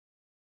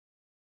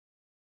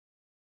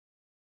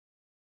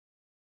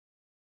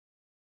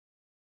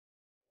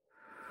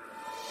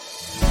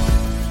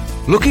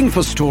Looking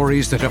for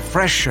stories that are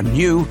fresh and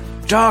new?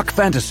 Dark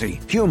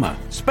fantasy, humor,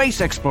 space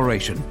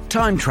exploration,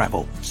 time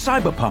travel,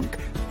 cyberpunk,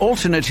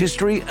 alternate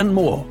history, and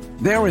more.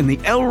 They're in the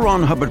L.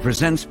 Ron Hubbard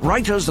Presents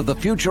Writers of the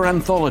Future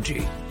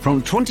anthology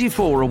from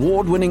 24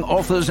 award-winning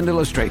authors and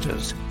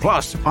illustrators,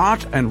 plus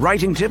art and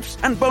writing tips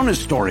and bonus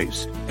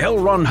stories. L.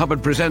 Ron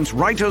Hubbard Presents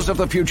Writers of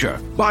the Future.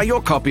 Buy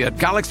your copy at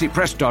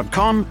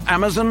galaxypress.com,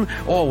 Amazon,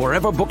 or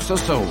wherever books are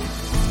sold.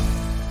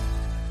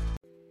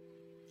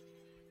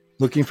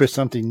 Looking for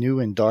something new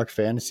in dark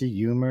fantasy,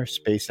 humor,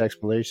 space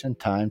exploration,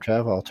 time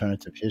travel,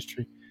 alternative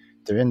history?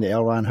 They're in the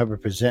L. Ron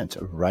Hubbard Presents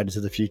Writers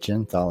of the Future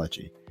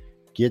anthology.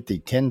 Get the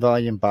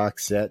 10-volume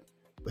box set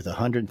with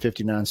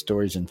 159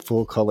 stories and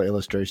full-color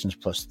illustrations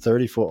plus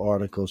 34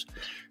 articles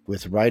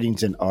with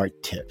writings and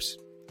art tips.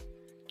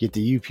 Get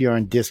the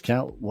UPRN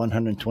discount,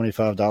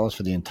 $125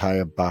 for the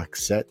entire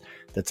box set.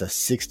 That's a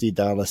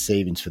 $60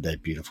 savings for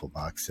that beautiful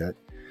box set.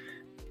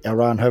 L.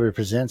 Ron Hubbard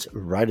Presents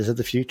Writers of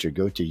the Future.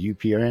 Go to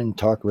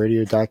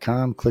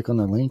uprntalkradio.com, click on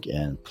the link,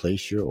 and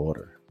place your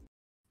order.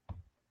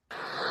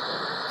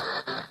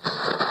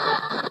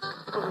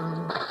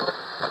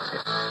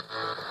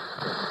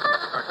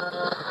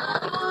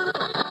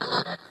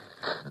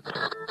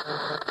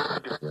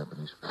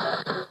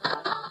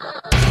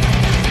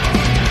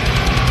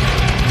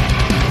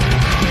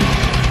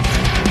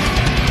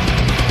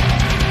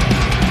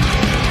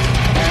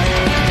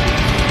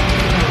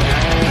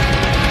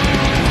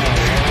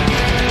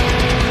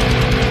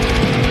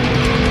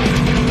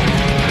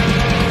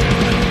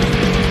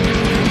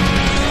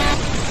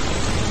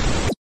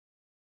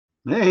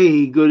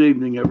 Hey, good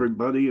evening,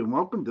 everybody, and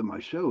welcome to my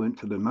show,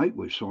 Into the Night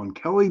with Sean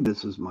Kelly.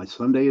 This is my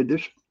Sunday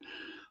edition.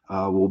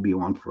 We'll be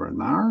on for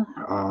an hour.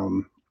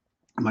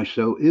 My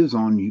show is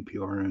on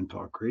UPRN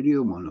Talk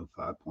Radio,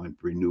 105.3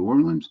 New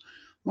Orleans,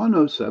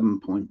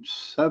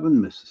 107.7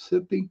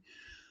 Mississippi.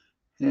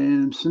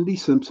 And Cindy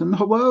Simpson,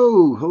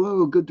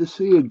 hello, good to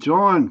see you.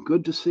 John,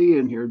 good to see you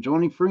in here.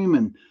 Johnny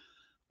Freeman,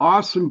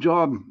 awesome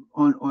job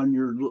on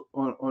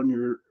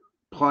your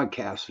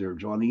podcast there,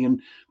 Johnny.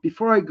 And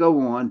before I go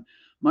on,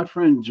 my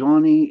friend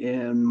Johnny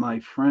and my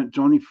friend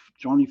Johnny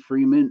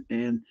Freeman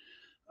and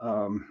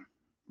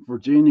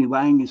Virginia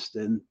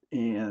Langston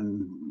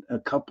and a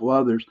couple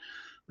others,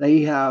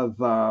 they have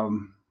a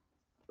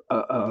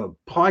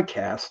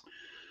podcast.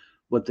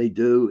 What they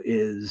do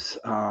is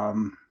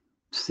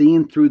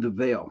Seeing Through the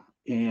Veil,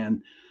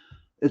 and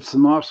it's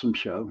an awesome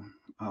show.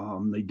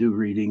 They do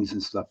readings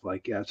and stuff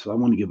like that. So I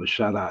want to give a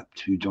shout out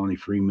to Johnny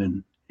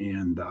Freeman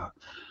and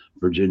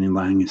Virginia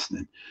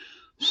Langston.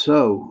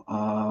 So,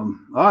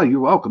 you're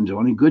welcome,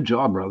 Johnny. Good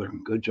job, brother.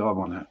 Good job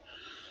on that.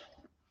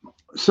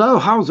 So,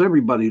 how's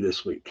everybody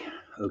this week?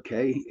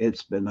 Okay,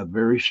 it's been a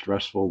very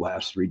stressful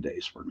last 3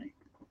 days for me,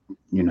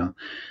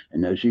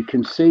 and as you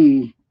can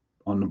see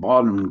on the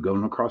bottom,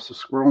 going across the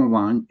scroll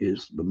line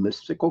is the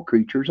mystical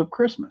creatures of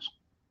Christmas.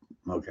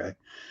 Okay,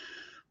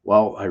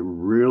 well, I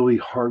really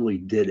hardly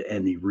did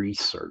any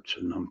research,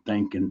 and I'm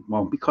thinking,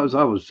 well, because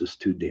I was just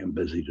too damn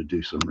busy to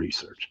do some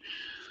research.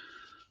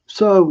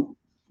 So,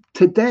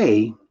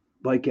 today,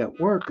 like at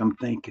work, I'm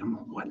thinking,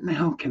 well, what in the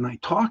hell can I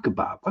talk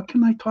about? What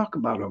can I talk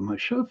about on my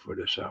show for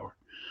this hour?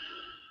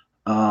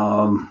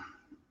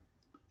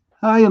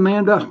 Hi,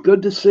 Amanda.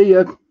 Good to see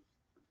you.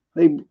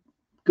 Hey,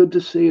 good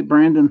to see you,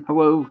 Brandon.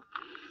 Hello.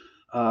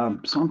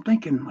 So I'm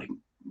thinking, like,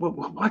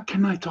 what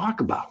can I talk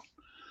about?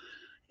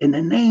 And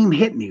the name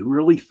hit me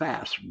really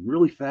fast,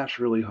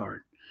 really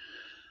hard.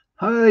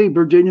 Hi,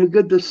 Virginia.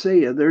 Good to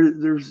see you.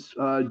 There's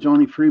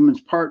Johnny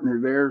Freeman's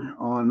partner there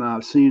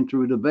on Seeing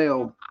Through the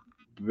Veil.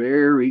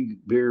 Very,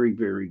 very,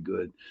 very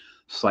good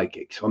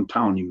psychics. I'm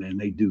telling you, man,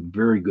 they do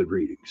very good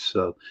readings.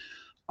 So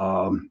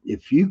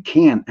if you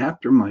can,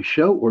 after my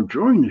show or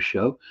during the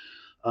show,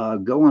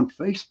 go on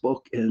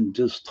Facebook and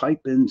just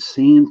type in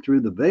Seeing Through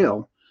the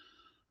Veil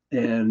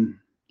and,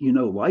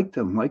 like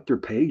them, like their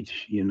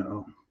page,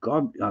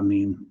 God, I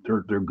mean,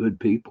 they're good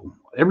people.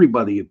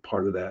 Everybody a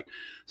part of that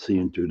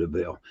Seeing Through the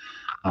Veil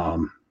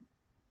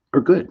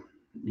are good.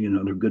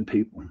 They're good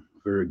people.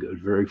 Very good,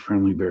 very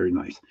friendly, very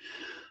nice.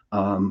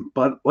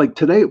 But like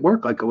today at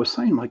work, like I was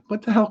saying, like,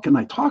 what the hell can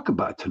I talk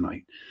about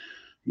tonight?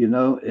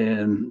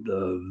 And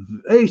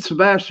hey,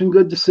 Sebastian,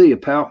 good to see you,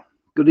 pal.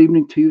 Good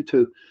evening to you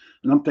too.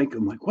 And I'm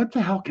thinking, like, what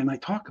the hell can I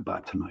talk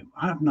about tonight?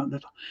 I have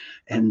nothing.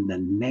 And the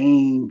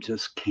name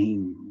just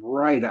came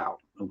right out.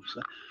 It was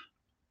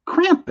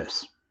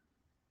Krampus.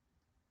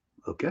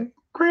 Okay,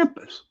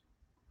 Krampus.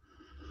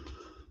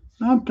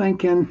 I'm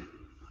thinking,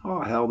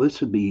 oh hell, this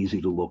would be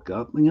easy to look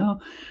up.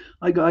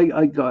 I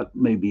got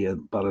maybe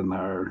about an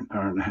hour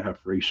and a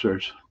half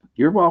research.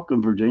 You're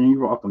welcome, Virginia.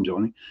 You're welcome,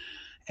 Johnny.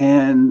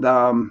 And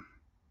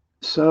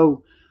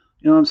so,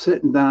 I'm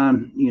sitting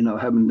down,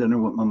 having dinner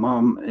with my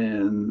mom,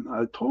 and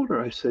I told her,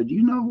 I said,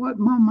 you know what,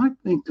 Mom, I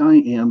think I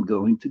am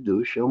going to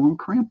do a show on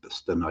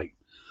Krampus tonight.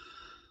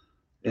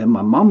 And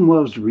my mom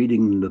loves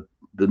reading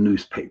the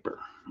newspaper,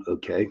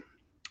 okay?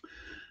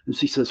 And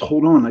she says,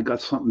 hold on, I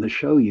got something to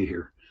show you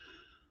here.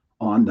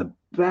 On the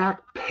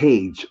back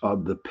page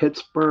of the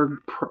Pittsburgh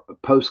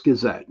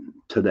Post-Gazette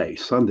today,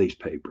 Sunday's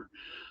paper,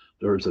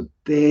 there was a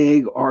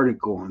big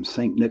article on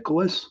St.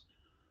 Nicholas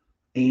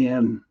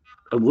and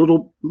a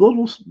little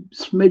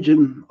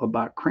smidgen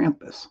about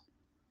Krampus.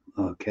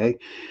 Okay,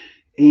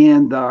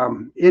 and I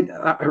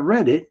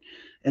read it,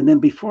 and then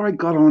before I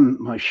got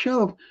on my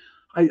show,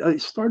 I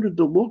started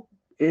to look,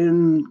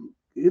 and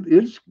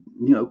it's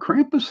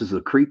Krampus is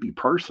a creepy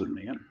person,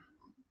 man.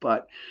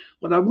 But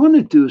what I want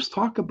to do is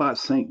talk about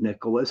Saint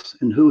Nicholas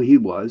and who he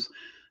was,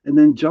 and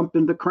then jump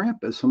into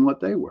Krampus and what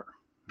they were.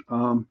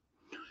 Um,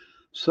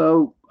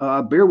 so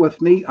bear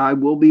with me. I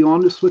will be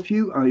honest with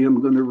you. I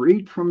am going to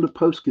read from the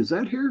Post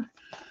Gazette here.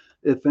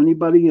 If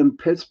anybody in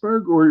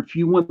Pittsburgh, or if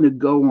you want to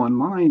go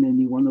online and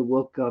you want to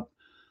look up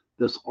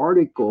this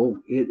article,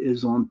 it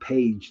is on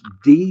page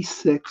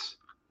D6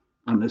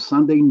 on the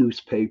Sunday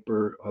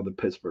newspaper of the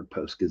Pittsburgh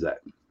Post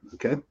Gazette.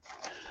 Okay.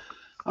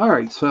 All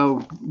right.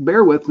 So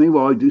bear with me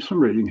while I do some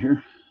reading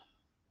here.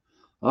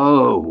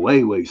 Oh,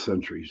 way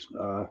centuries.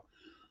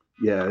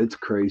 Yeah, it's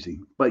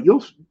crazy. But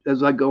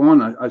as I go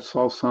on, I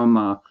saw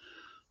some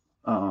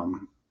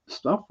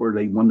stuff where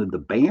they wanted to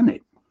ban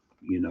it,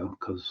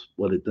 because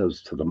what it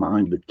does to the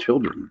mind of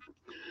children.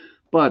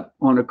 But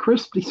on a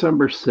crisp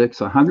December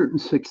 6th,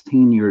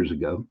 116 years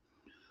ago,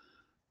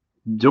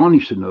 Johnny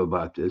should know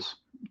about this,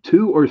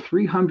 200 or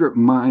 300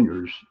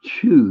 miners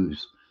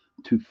choose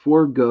to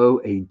forego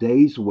a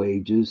day's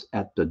wages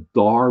at the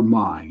Dar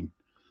mine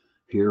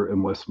here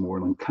in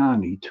Westmoreland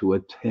County to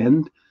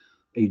attend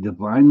a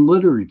divine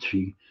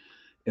liturgy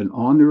in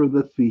honor of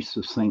the feast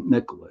of St.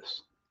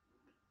 Nicholas.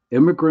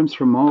 Immigrants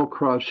from all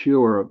across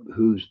Europe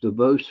whose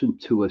devotion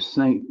to a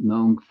saint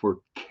known for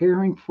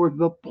caring for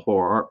the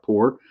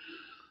poor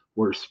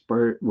were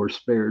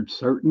spared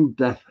certain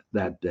death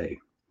that day,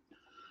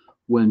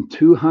 when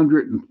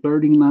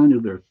 239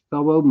 of their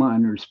fellow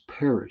miners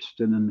perished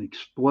in an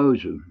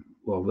explosion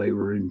while they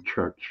were in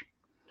church.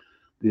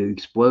 The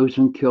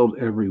explosion killed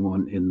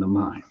everyone in the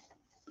mine.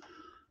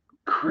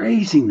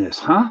 Craziness,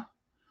 huh?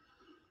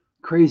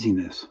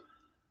 Craziness.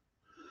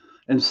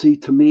 And see,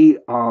 to me,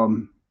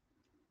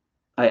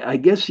 I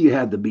guess you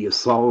had to be a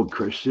solid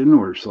Christian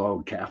or a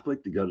solid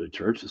Catholic to go to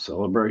church to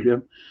celebrate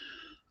him.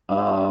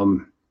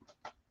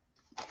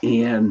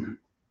 And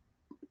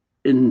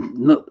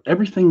no,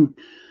 everything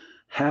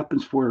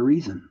happens for a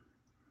reason.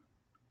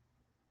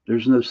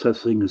 There's no such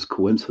thing as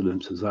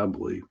coincidences, I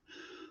believe.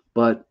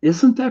 But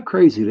isn't that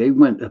crazy? They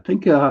went, I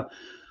think, I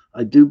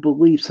do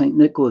believe St.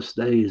 Nicholas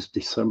Day is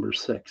December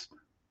 6th.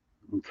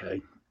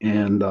 Okay.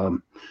 And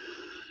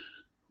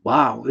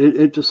wow,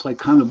 it just like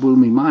kind of blew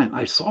me mind.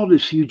 I saw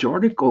this huge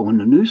article in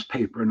the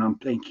newspaper and I'm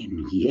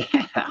thinking,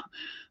 yeah,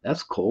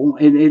 that's cool.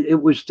 And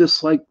it was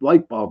just like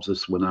light bulbs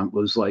this when I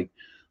was like,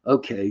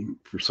 okay,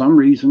 for some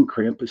reason,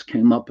 Krampus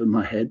came up in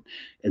my head.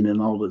 And then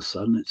all of a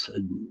sudden it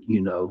said,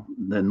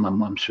 then my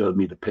mom showed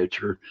me the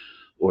picture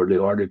or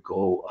the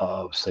article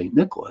of St.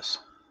 Nicholas.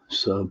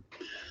 So,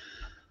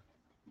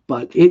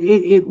 but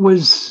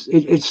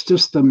it's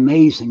just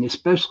amazing,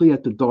 especially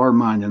at the Dar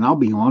mine. And I'll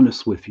be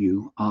honest with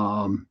you.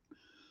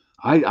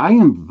 I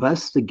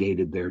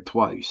investigated there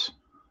twice.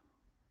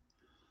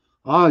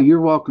 Oh,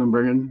 you're welcome,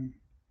 Brandon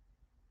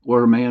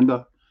or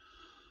Amanda.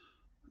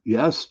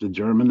 Yes, the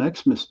German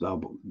Xmas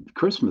double,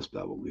 Christmas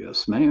double.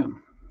 Yes,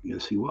 ma'am.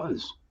 Yes, he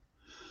was.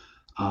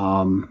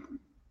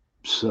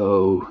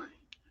 So,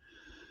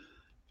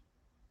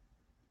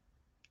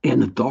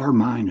 and the Dar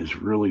mine is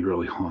really,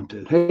 really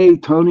haunted. Hey,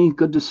 Tony,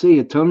 good to see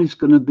you. Tony's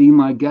going to be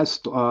my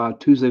guest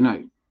Tuesday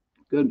night.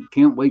 Good.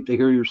 Can't wait to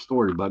hear your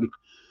story, buddy.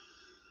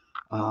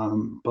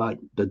 But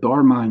the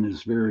Dar mine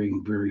is very,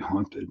 very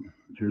haunted.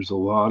 There's a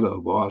lot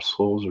of lost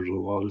souls. There's a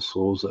lot of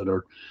souls that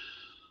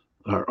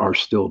are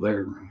still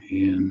there,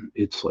 and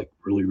it's like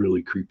really,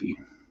 really creepy.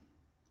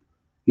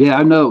 Yeah,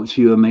 I know it's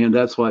you, Amanda.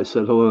 That's why I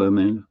said hello,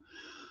 Amanda.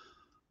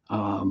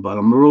 But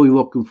I'm really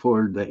looking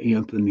forward to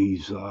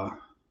Anthony's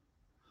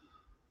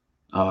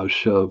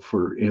show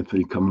for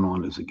Anthony coming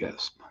on as a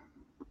guest.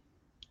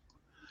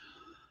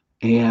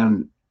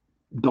 And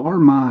Dar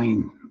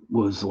mine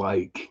was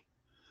like,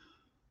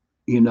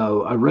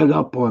 I read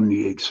up on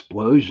the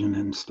explosion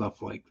and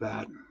stuff like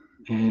that,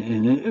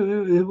 and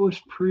it was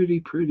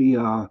pretty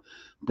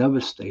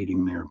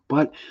devastating there.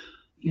 But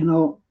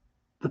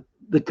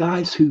the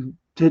guys who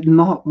did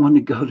not want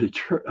to go to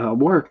church,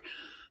 work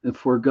and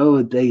forego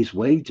a day's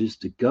wages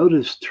to go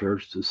to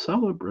church to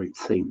celebrate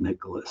St.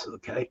 Nicholas.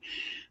 Okay,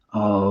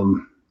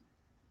 God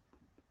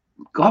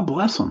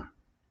bless them.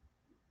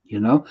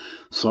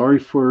 Sorry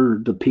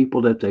for the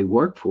people that they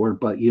work for,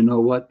 but you know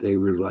what? They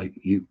were like,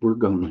 we're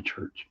going to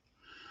church.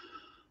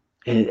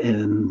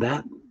 And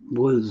that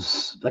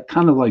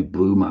kind of like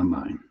blew my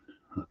mind.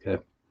 Okay.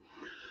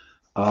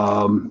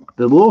 The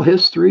little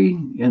history,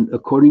 and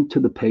according to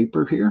the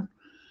paper here,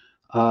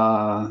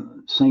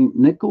 St.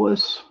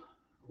 Nicholas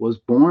was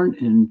born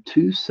in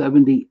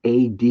 270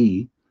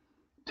 AD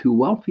to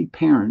wealthy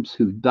parents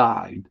who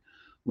died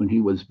when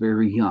he was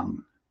very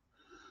young.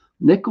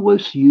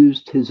 Nicholas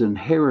used his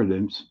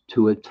inheritance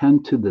to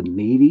attend to the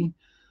needy,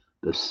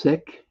 the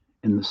sick,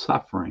 and the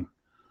suffering.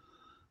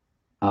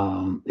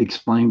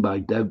 Explained by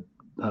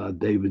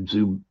David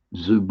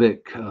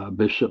Zubik,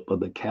 Bishop of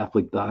the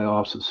Catholic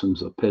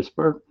Diocese of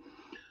Pittsburgh,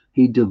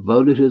 he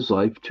devoted his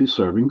life to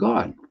serving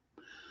God.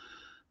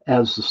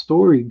 As the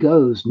story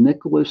goes,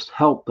 Nicholas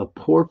helped a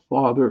poor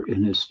father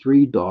and his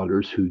three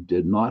daughters who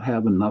did not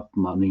have enough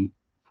money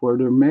for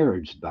their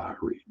marriage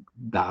dowries.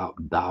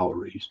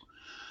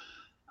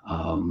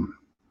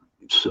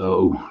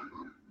 So,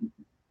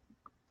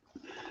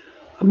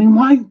 I mean,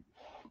 why?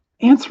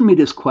 Answer me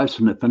this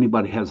question if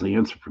anybody has the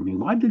answer for me.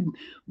 Why did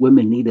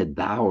women need a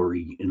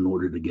dowry in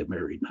order to get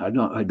married? I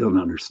don't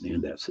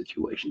understand that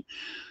situation.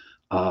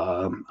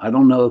 I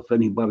don't know if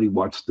anybody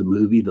watched the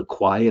movie The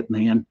Quiet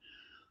Man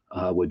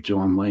with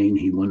John Wayne.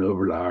 He went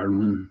over to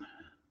Ireland.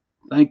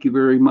 Thank you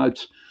very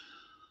much.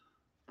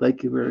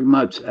 Thank you very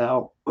much,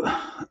 Al.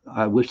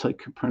 I wish I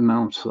could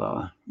pronounce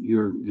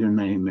your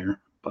name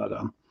there, but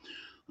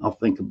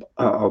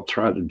I'll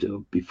try to do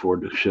it before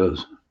the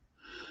shows.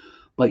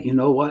 But you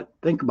know what?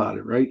 Think about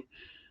it, right?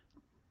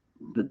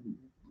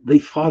 They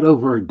fought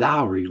over a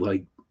dowry.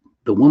 Like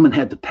the woman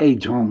had to pay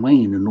John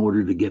Wayne in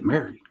order to get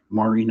married,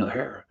 Maureen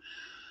O'Hara.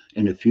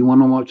 And if you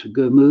want to watch a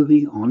good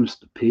movie,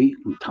 honest to Pete,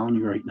 I'm telling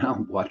you right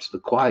now, watch The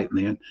Quiet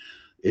Man.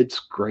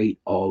 It's great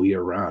all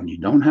year round. You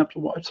don't have to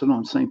watch it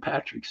on St.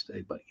 Patrick's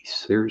Day, but you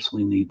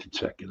seriously need to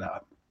check it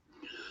out.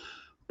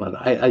 But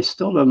I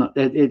still don't know.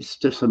 It's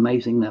just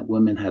amazing that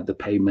women had to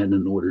pay men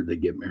in order to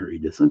get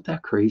married. Isn't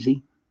that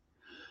crazy?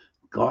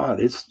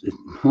 God,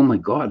 oh my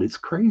God, it's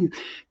crazy.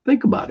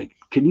 Think about it.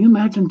 Can you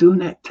imagine doing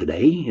that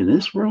today in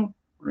this world?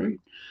 Right?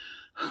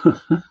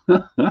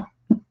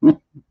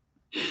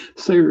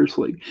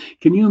 Seriously,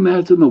 can you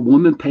imagine a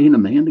woman paying a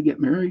man to get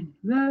married?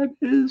 That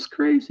is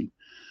crazy.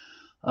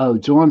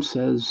 John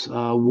says,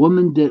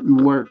 women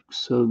didn't work,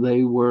 so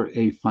they were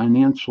a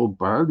financial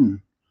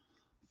burden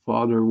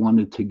father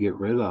wanted to get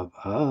rid of.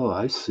 Oh,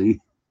 I see.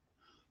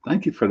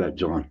 Thank you for that,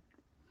 John.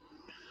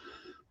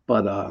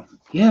 But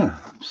yeah,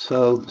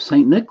 so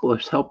St.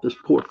 Nicholas helped this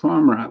poor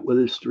farmer out with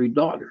his three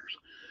daughters.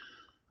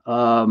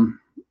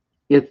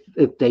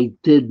 If they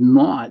did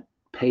not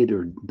pay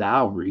their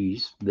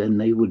dowries, then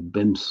they would have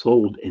been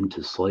sold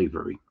into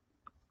slavery.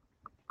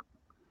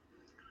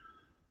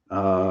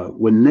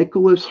 When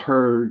Nicholas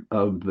heard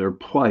of their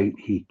plight,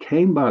 he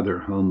came by their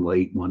home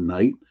late one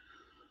night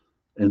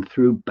and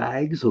threw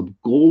bags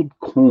of gold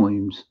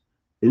coins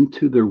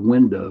into their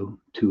window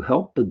to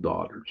help the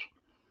daughters.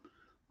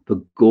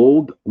 The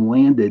gold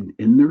landed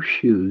in their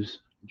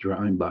shoes,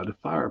 drying by the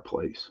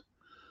fireplace,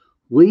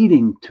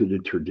 leading to the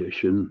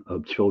tradition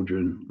of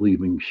children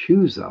leaving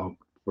shoes out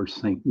for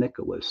St.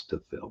 Nicholas to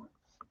fill.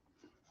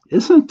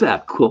 Isn't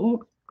that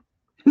cool?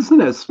 Isn't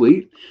that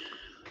sweet?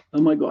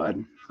 Oh my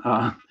God.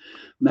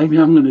 Maybe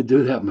I'm going to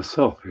do that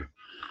myself here.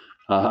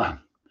 I'm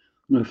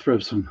going to throw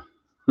some.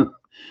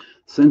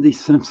 Cindy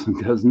Simpson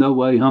goes, no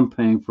way I'm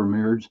paying for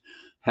marriage.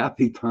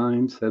 Happy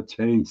times have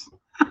changed.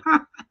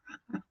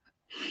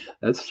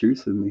 That's true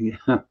to me.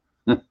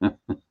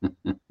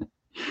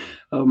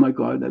 Oh my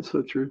God, that's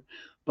so true.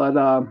 But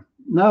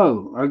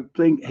no, I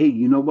think, hey,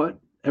 you know what?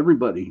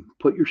 Everybody,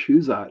 put your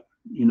shoes out,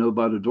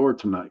 by the door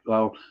tonight.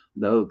 Well,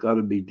 no, got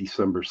to be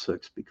December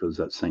 6th because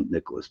that's St.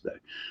 Nicholas Day.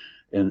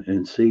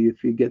 And see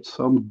if you get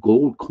some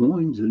gold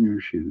coins in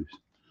your shoes.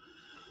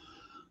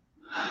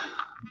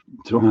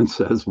 John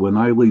says, when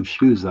I leave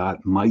shoes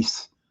out,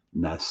 mice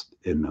nest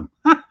in them.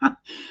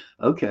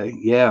 Okay,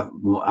 yeah.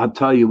 Well, I'll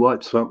tell you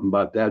what, something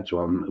about that,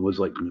 John. It was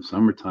like in the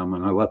summertime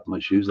when I left my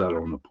shoes out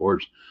on the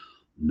porch.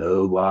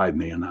 No lie,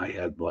 man. I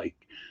had like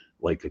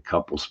a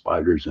couple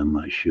spiders in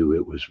my shoe.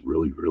 It was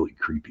really, really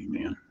creepy,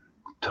 man.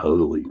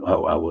 Totally.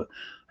 Oh,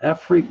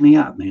 that freaked me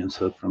out, man.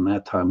 So from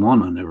that time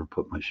on, I never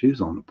put my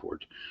shoes on the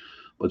porch.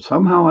 But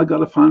somehow I got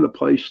to find a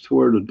place to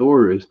where the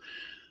door is,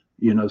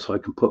 so I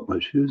can put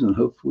my shoes and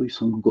hopefully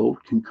some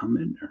gold can come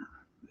in there.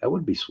 That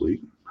would be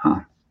sweet,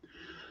 huh?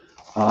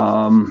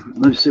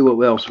 Let's see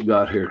what else we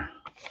got here.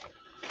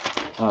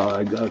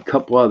 I got a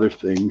couple other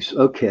things.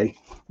 Okay,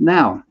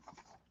 now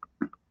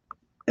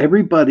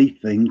everybody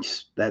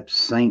thinks that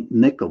St.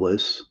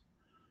 Nicholas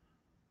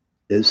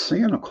is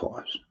Santa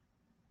Claus.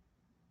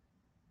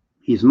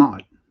 He's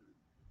not.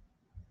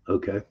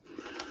 Okay.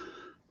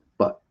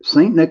 But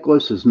St.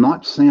 Nicholas is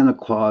not Santa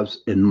Claus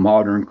in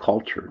modern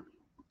culture.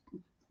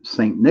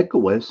 St.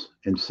 Nicholas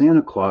and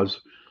Santa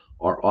Claus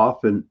are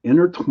often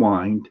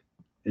intertwined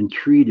and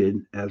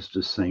treated as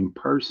the same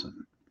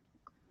person.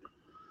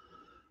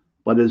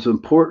 But it's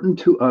important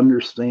to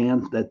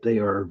understand that they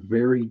are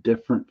very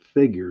different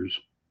figures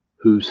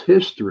whose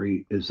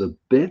history is a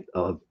bit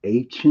of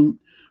ancient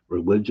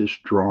religious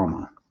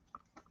drama.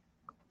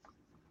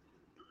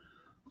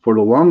 For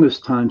the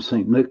longest time,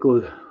 St.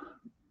 Nicholas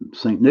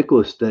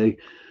Day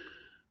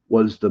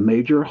was the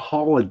major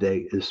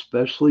holiday,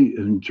 especially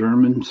in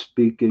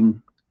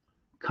German-speaking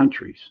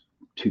countries,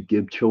 to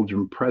give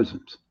children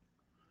presents.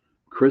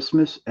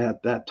 Christmas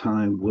at that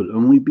time would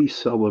only be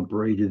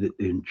celebrated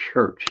in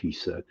church, he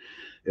said.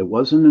 It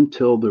wasn't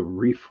until the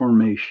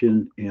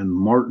Reformation and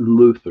Martin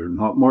Luther,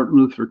 not Martin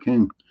Luther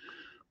King,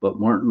 but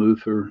Martin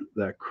Luther,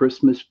 that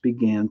Christmas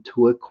began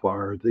to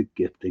acquire the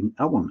gifting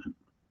element.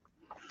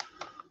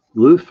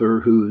 Luther,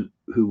 who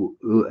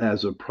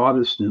as a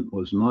Protestant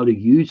was not a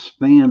huge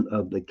fan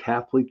of the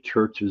Catholic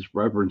Church's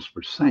reverence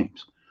for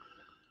saints,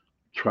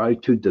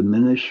 tried to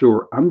diminish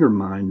or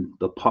undermine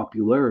the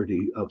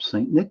popularity of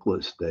St.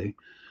 Nicholas Day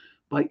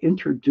by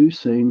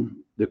introducing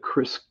the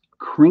Kris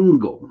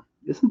Kringle.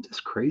 Isn't this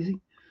crazy?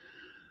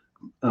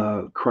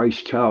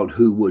 Christ child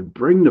who would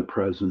bring the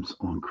presents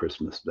on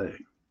Christmas Day.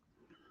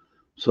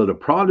 So the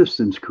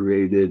Protestants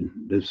created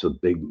this is a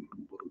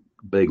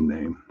big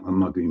name. I'm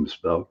not going to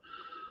spell.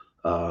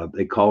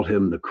 They called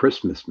him the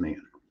Christmas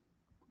man.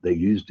 They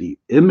used the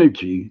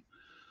imagery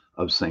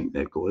of St.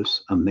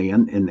 Nicholas, a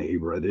man in a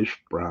reddish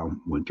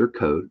brown winter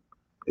coat,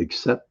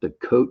 except the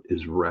coat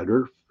is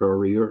redder,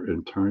 furrier,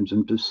 and turns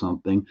into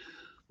something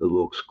that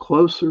looks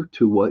closer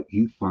to what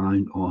you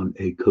find on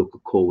a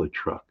Coca-Cola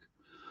truck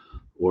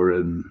or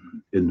in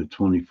the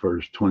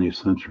 20th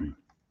century.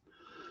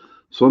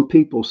 Some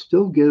people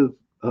still give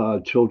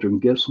children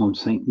gifts on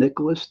St.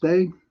 Nicholas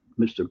Day,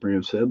 Mr.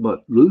 Brand said,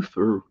 but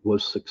Luther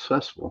was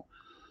successful.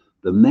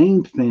 The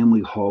main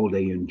family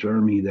holiday in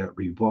Germany that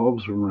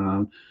revolves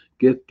around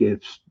gift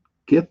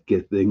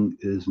giving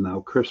is now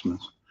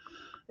Christmas.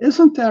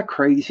 Isn't that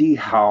crazy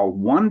how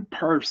one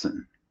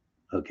person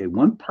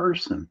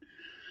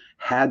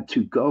had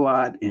to go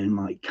out and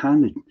like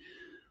kind of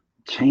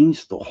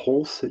change the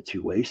whole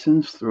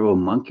situations, throw a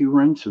monkey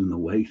wrench in the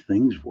way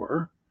things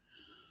were?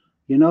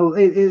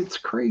 It's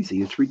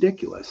crazy. It's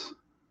ridiculous,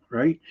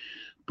 right?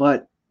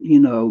 But,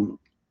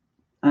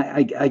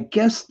 I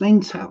guess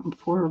things happen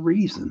for a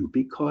reason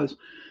because,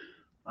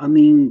 I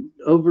mean,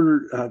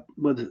 over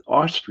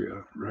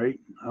Austria, right?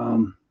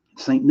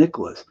 St.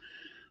 Nicholas,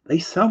 they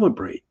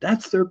celebrate.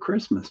 That's their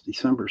Christmas,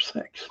 December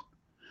 6th.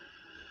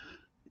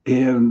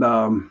 And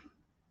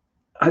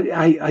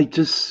I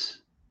just,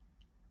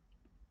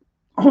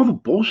 all the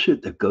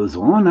bullshit that goes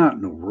on out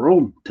in the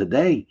world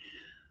today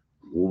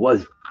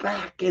was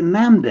back in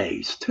them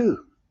days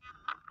too,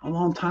 a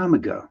long time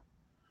ago.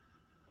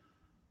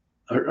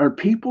 Are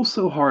people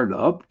so hard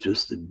up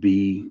just to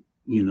be,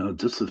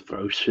 just to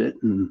throw shit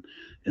in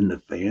the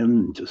fan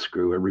and just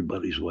screw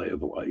everybody's way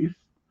of life?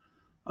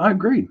 I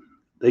agree.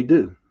 They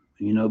do,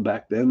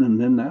 back then and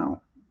then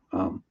now.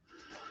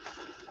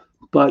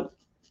 But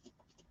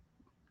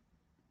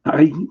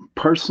I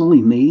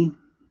personally,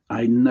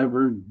 I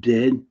never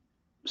did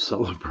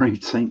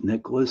celebrate St.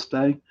 Nicholas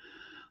Day.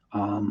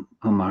 I'm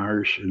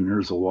Irish, and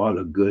there's a lot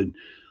of good,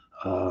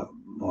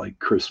 like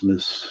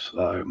Christmas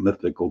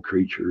mythical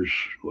creatures,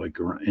 like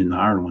in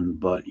Ireland.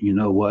 But you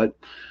know what?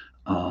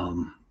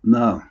 No.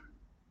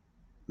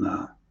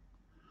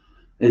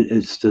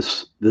 It's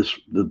just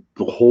the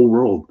whole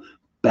world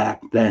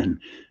back then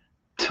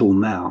till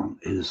now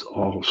is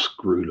all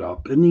screwed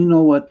up, and you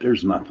know what?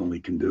 There's nothing we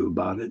can do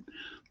about it.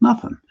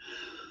 Nothing.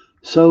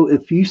 So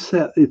if you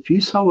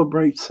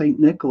celebrate St.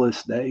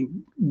 Nicholas Day,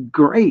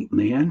 great,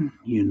 man.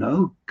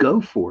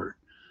 Go for it.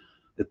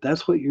 If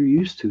that's what you're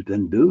used to,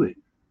 then do it.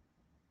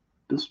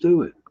 Just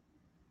do it.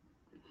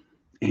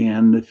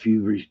 And if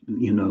you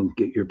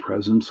get your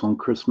presents on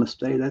Christmas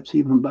Day, that's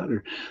even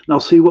better. Now,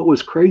 see what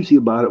was crazy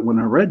about it when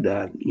I read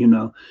that.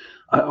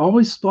 I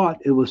always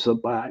thought it was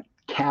about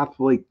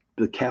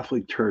the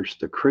Catholic Church,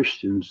 the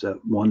Christians that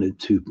wanted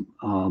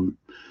to,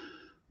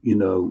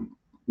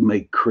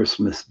 make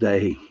Christmas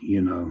Day,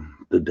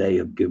 the day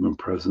of giving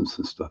presents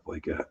and stuff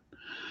like that.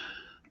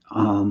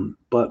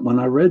 But when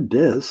I read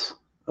this,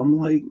 I'm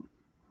like,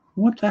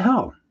 what the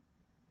hell?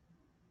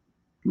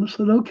 And I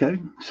said, okay.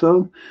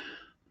 So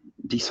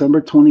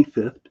December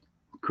 25th,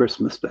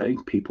 Christmas Day,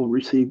 people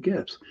receive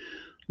gifts.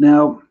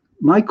 Now,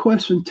 my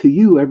question to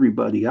you,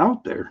 everybody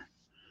out there,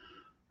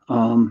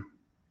 do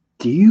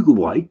you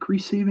like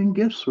receiving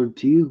gifts or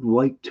do you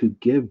like to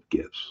give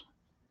gifts?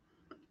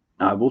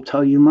 I will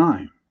tell you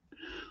mine.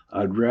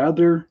 I'd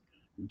rather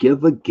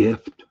give a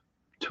gift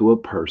to a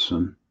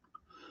person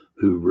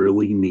who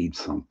really needs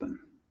something.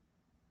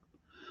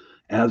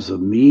 As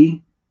of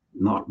me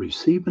not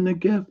receiving a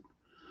gift,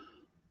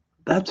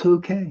 that's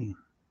okay.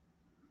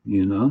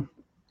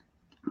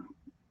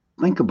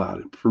 Think about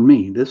it. For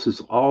me, this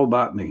is all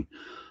about me,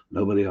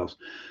 nobody else.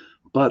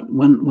 But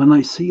when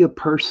I see a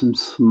person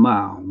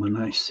smile, when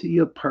I see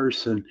a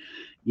person,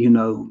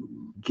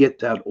 get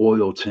that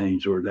oil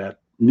change or that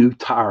new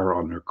tire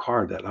on their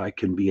car that I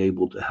can be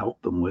able to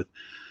help them with,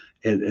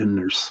 and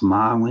they're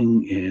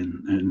smiling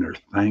and they're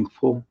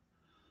thankful,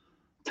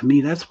 to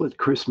me, that's what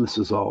Christmas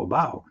is all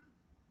about.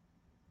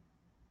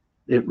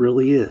 It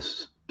really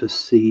is, to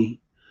see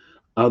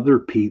other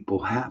people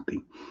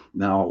happy.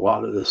 Now, a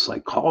lot of the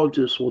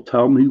psychologists will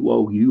tell me,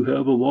 well, you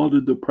have a lot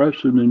of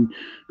depression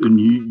and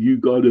you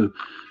got to,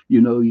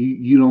 you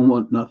don't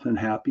want nothing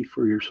happy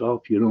for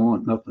yourself. You don't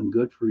want nothing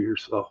good for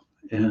yourself.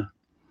 And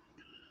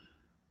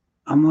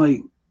I'm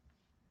like,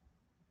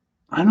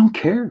 I don't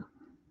care,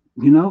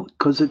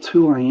 because it's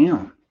who I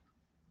am.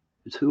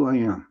 It's who I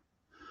am,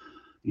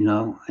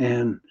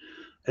 and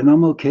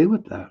I'm okay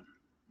with that.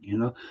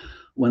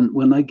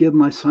 When I give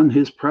my son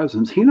his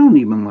presents, he don't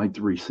even like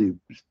to receive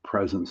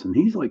presents, and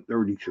he's like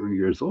 33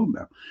 years old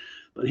now,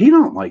 but he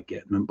don't like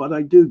getting them, but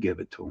I do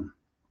give it to him.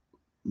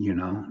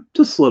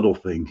 just little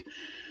things.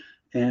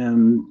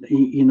 And,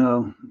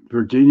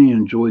 Virginia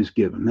enjoys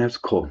giving. That's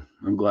cool.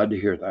 I'm glad to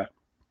hear that.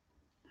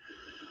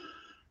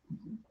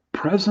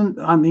 Present,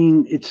 I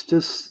mean, it's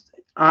just,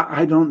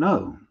 I don't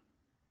know.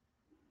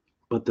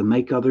 But to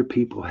make other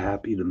people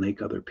happy, to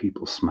make other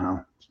people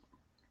smile,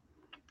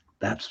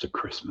 that's the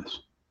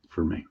Christmas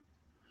for me.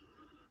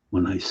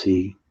 When I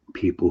see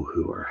people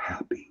who are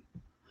happy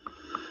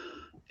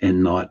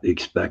and not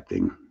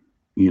expecting,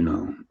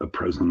 a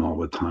present all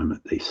the time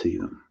that they see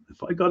them.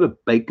 If I got to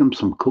bake them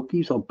some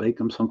cookies, I'll bake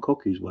them some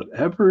cookies,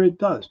 whatever it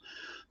does.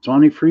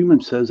 Johnny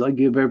Freeman says, I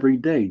give every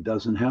day.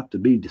 Doesn't have to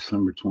be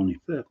December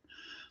 25th.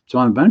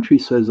 John Ventry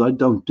says, I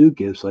don't do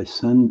gifts. I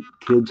send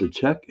kids a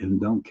check and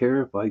don't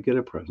care if I get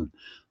a present.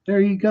 There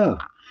you go.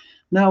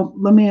 Now,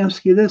 let me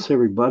ask you this,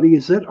 everybody.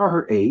 Is it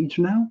our age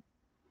now?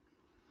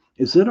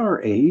 Is it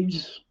our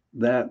age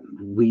that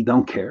we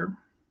don't care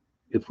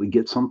if we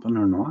get something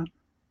or not?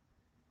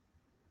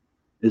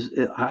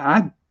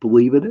 I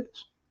believe it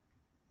is.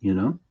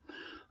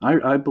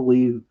 I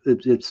believe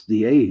it's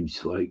the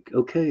age. Like,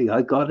 okay,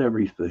 I got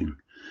everything.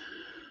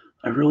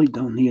 I really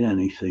don't need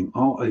anything.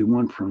 All I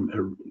want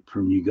from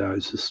you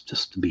guys is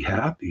just to be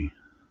happy.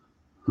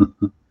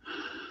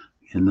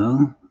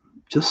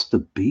 Just to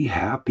be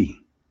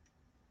happy.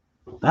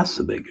 That's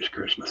the biggest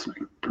Christmas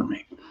thing for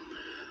me.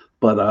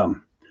 But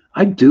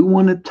I do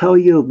want to tell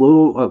you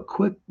a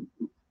quick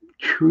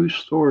true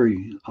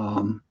story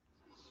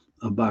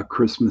about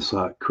Christmas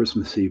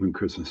Eve and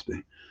Christmas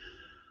Day.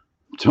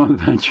 John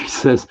Venture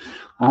says,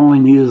 all I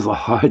need is a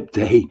hard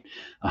date.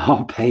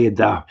 I'll pay it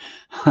down.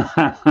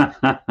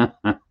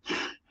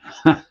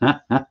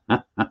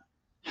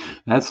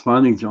 That's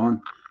funny,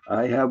 John.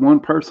 I have one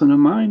person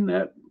in mind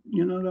that,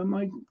 that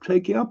might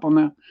take you up on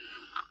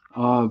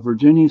that.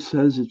 Virginia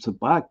says it's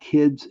about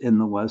kids and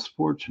the less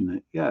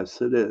fortunate. Yes,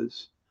 it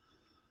is.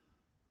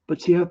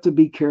 But you have to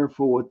be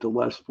careful with the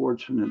less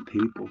fortunate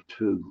people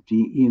too.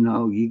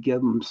 You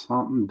give them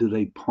something, do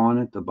they pawn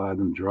it to buy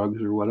them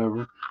drugs or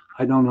whatever?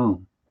 I don't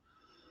know.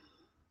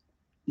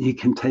 You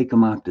can take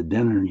them out to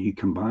dinner, you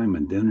can buy them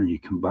a dinner, you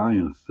can buy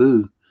them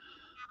food,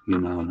 you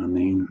know what I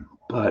mean?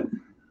 But,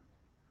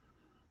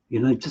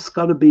 just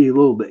got to be a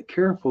little bit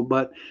careful.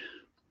 But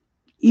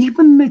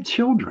even the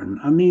children,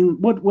 I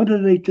mean, what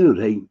do they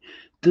do?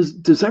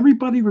 Does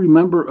everybody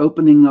remember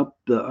opening up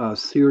the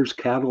Sears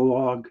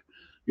catalog?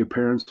 Your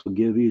parents would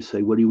give you,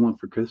 say, what do you want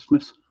for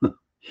Christmas?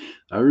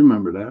 I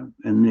remember that.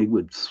 And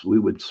we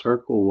would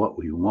circle what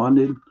we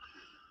wanted,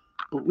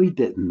 but we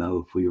didn't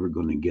know if we were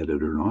going to get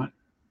it or not.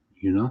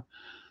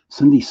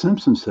 Cindy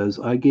Simpson says,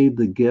 I gave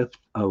the gift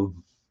of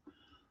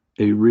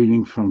a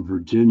reading from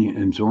Virginia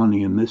and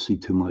Johnny and Missy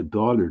to my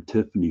daughter,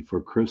 Tiffany, for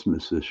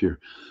Christmas this year.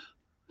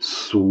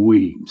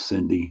 Sweet,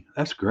 Cindy.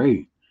 That's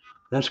great.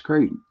 That's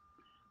great.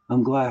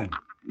 I'm glad.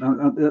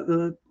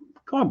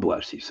 God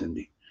bless you,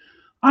 Cindy.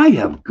 I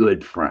have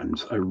good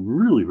friends. I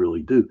really,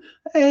 really do.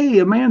 Hey,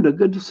 Amanda,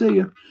 good to see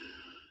you.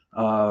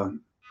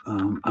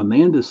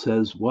 Amanda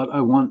says, what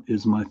I want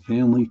is my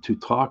family to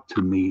talk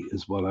to me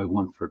is what I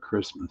want for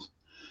Christmas.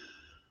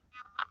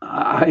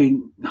 I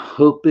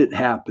hope it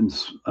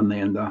happens,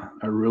 Amanda.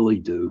 I really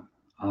do.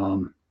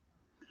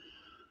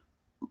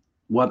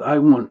 What I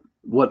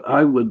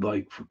would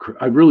like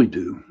I really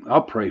do.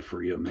 I'll pray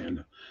for you,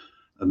 Amanda.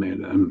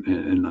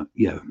 And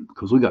yeah,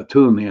 because we got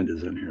two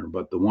Amandas in here,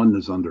 but the one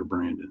is under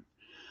Brandon.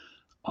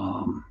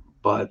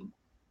 But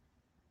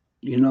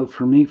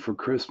for me, for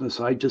Christmas,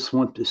 I just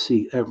want to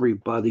see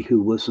everybody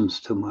who listens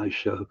to my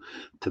show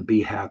to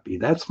be happy.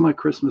 That's my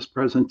Christmas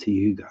present to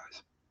you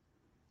guys.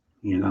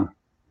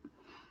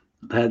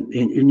 That,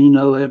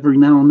 and every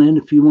now and then,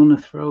 if you want to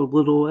throw a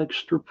little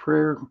extra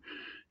prayer,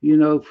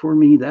 for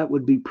me, that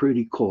would be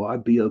pretty cool.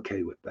 I'd be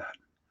okay with that.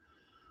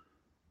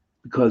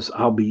 Because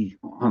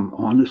I'm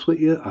honest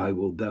with you, I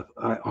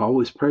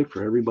always pray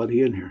for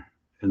everybody in here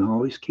and I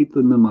always keep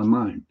them in my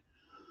mind.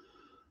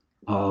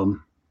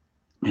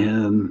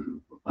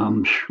 And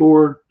I'm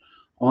sure,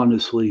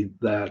 honestly,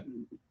 that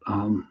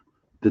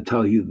to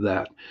tell you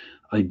that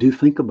I do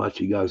think about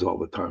you guys all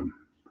the time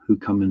who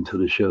come into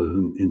the show,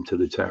 into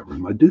the chat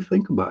room. I do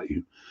think about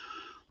you.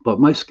 But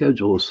my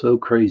schedule is so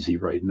crazy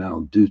right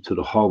now due to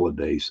the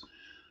holidays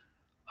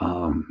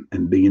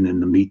and being in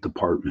the meat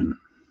department.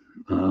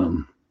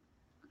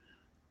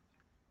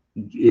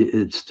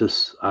 It's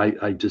just,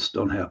 I just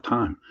don't have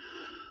time.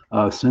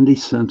 Cindy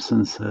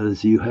Simpson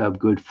says, you have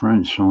good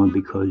friends, Sean,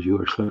 because you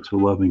are such a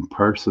loving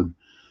person.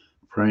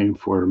 Praying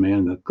for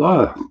Amanda.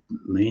 God,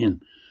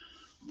 man,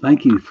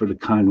 thank you for the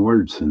kind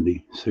words,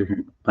 Cindy.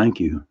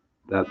 Thank you.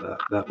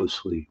 That was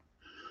sweet.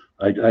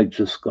 I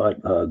just got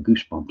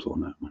goosebumps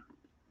on that one.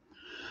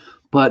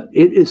 But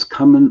it is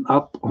coming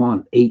up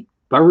on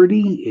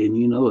 8:30, and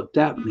you know what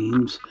that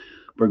means.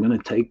 We're going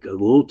to take a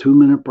little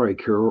 2-minute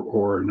break here,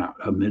 or not,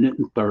 a minute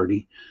and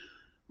 30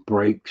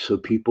 break, so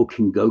people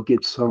can go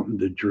get something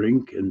to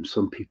drink, and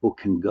some people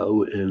can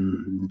go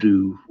and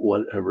do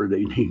whatever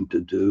they need to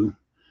do.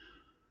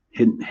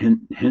 Hint, hint,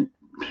 hint.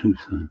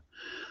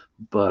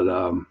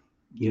 But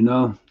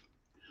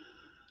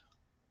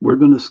we're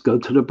going to go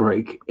to the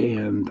break,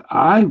 and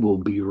I will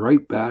be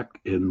right back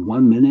in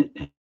 1 minute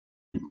and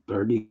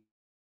 30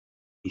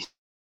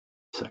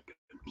 seconds.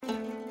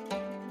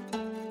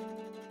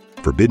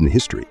 Forbidden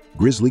history,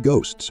 grisly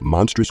ghosts,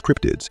 monstrous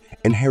cryptids,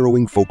 and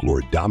harrowing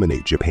folklore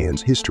dominate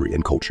Japan's history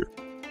and culture.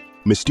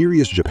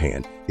 Mysterious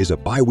Japan is a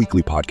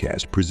bi-weekly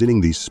podcast presenting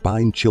these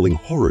spine-chilling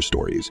horror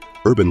stories,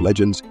 urban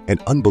legends,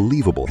 and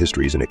unbelievable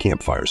histories in a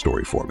campfire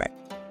story format.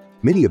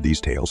 Many of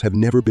these tales have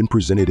never been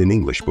presented in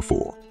English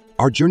before.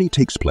 Our journey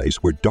takes place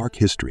where dark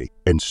history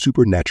and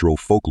supernatural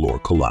folklore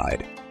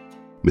collide.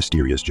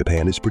 Mysterious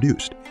Japan is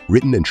produced,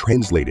 written and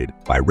translated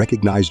by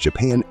recognized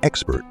Japan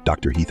expert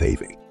Dr. Heath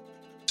Avey.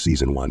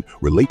 Season 1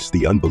 relates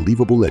the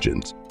unbelievable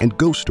legends and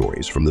ghost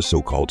stories from the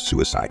so-called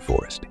suicide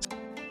forest.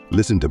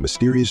 Listen to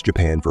Mysterious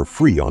Japan for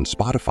free on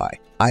Spotify,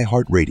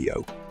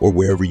 iHeartRadio, or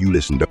wherever you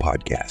listen to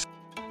podcasts.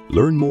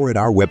 Learn more at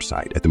our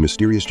website at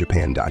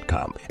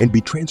themysteriousjapan.com and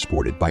be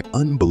transported by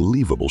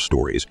unbelievable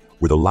stories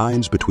where the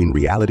lines between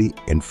reality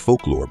and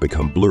folklore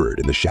become blurred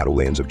in the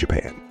shadowlands of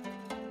Japan.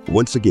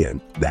 Once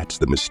again, that's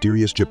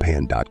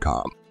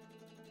themysteriousjapan.com.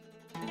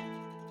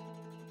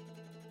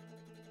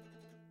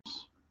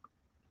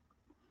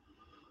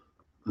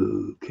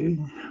 Okay,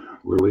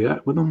 where are we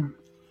at with them?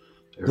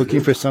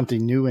 Looking for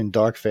something new in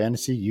dark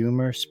fantasy,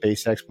 humor,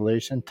 space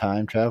exploration,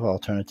 time travel,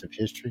 alternative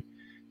history?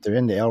 They're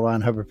in the L.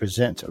 Ron Hubbard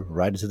Presents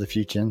Writers of the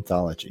Future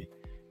anthology.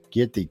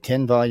 Get the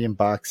 10-volume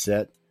box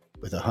set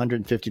with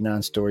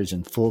 159 stories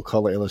and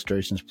full-color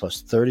illustrations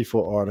plus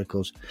 34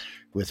 articles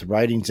with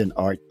writings and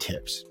art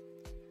tips.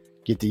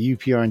 Get the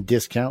UPRN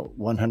discount,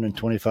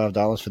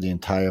 $125 for the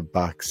entire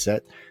box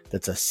set.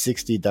 That's a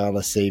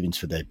 $60 savings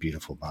for that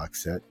beautiful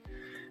box set.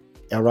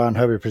 L. Ron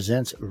Hubbard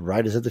Presents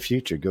Writers of the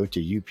Future. Go to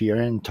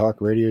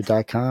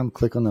uprntalkradio.com,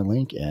 click on the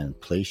link, and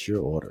place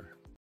your order.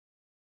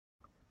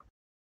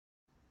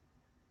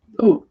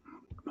 Oh,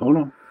 hold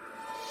on.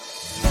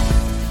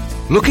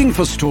 Looking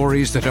for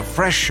stories that are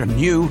fresh and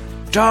new?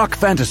 Dark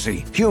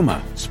fantasy,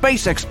 humor,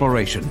 space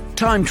exploration,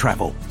 time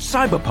travel,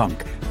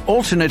 cyberpunk,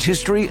 alternate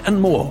history,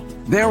 and more.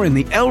 They're in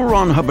the L.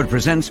 Ron Hubbard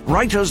Presents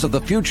Writers of the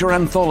Future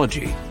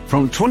anthology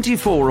from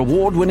 24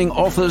 award-winning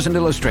authors and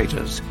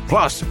illustrators,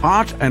 plus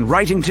art and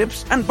writing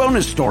tips and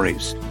bonus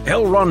stories.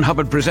 L. Ron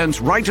Hubbard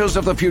Presents Writers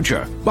of the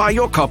Future. Buy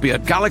your copy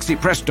at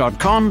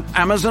galaxypress.com,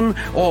 Amazon,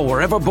 or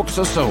wherever books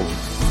are sold.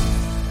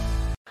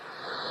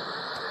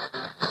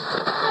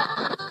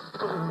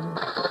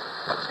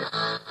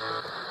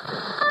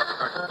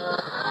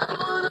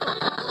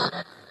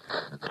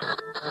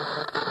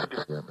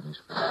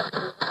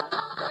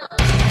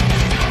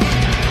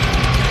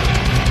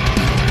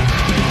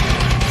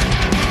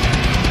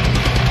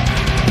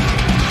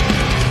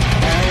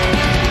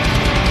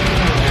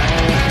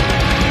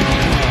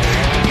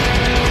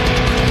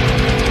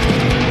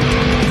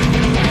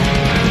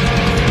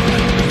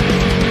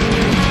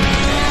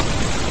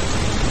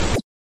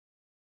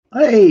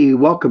 Hey,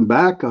 welcome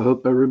back. I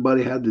hope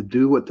everybody had to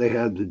do what they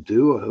had to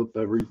do. I hope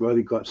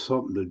everybody got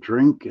something to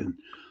drink and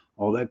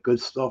all that good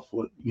stuff,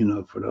 for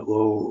that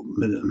little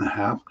minute and a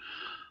half.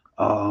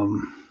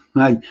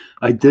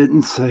 I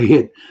didn't say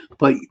it,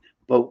 but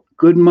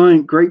great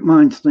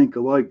minds think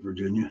alike,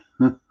 Virginia.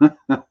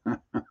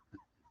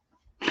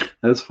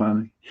 That's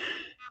funny.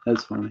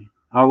 If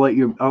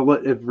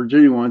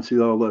Virginia wants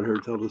to, I'll let her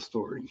tell the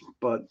story.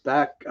 But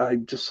I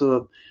just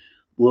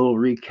little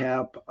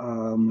recap.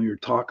 We were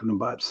talking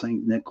about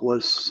St.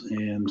 Nicholas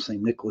and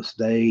St. Nicholas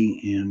Day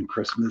and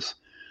Christmas.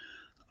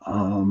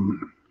 I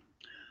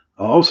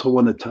also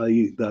want to tell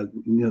you that,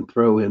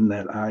 throw in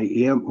that I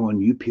am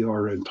on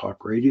UPRN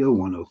Talk Radio,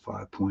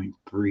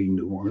 105.3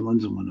 New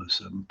Orleans and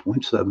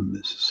 107.7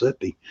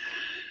 Mississippi.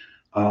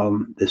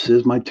 This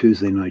is my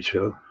Tuesday night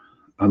show.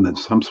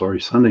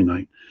 Sunday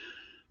night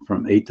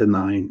from 8 to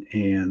 9.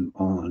 And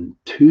on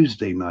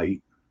Tuesday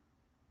night,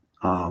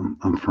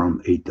 I'm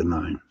from 8 to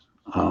 9.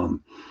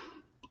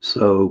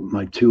 So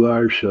my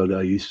 2-hour show that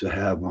I used to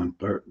have on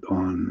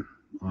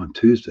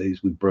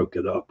Tuesdays, we broke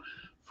it up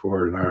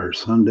for an hour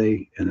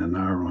Sunday and an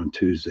hour on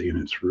Tuesday, and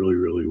it's really,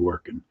 really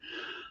working.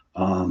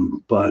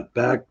 But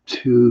back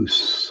to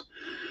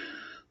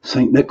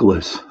St.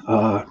 Nicholas,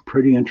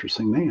 pretty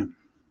interesting man.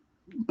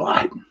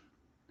 But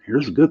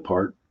here's the good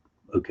part.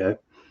 Okay,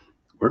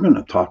 we're going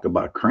to talk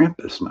about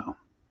Krampus now.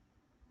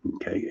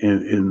 Okay,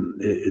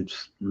 and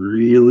it's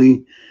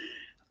really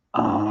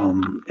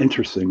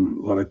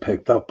interesting what I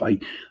picked up. I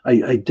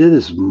did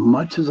as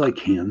much as I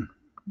can,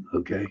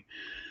 okay,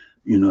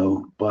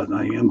 but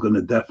I am going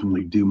to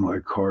definitely do my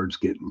cards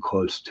getting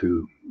close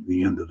to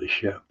the end of the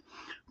show.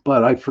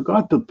 But I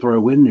forgot to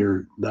throw in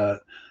there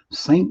that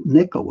St.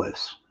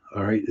 Nicholas,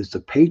 all right, is the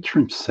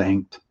patron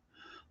saint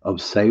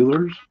of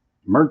sailors,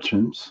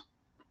 merchants,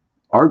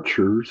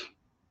 archers,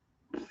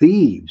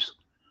 thieves,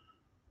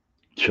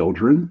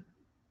 children,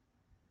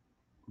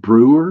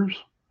 brewers,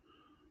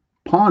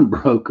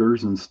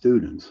 pawnbrokers, and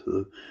students.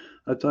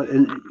 I thought,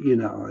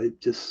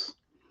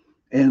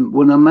 and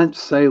when I meant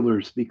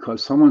sailors,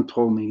 because someone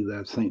told me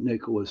that St.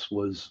 Nicholas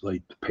was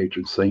like the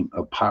patron saint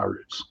of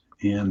pirates.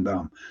 And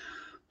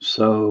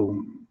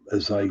so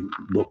as I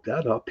looked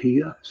that up, he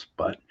is.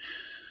 But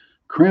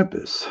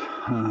Krampus,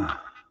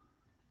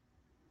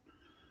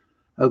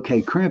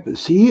 okay,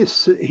 Krampus. He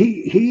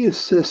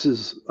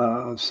assists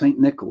Saint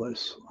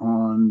Nicholas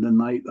on the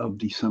night of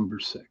December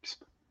 6th.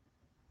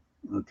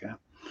 Okay,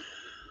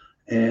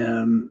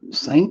 and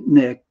Saint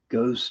Nick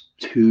goes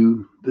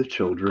to the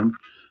children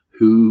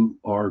who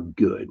are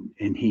good,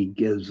 and he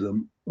gives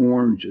them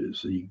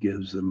oranges, he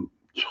gives them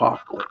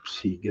chocolates,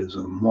 he gives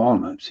them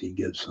walnuts, he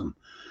gives them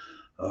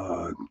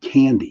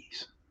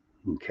candies.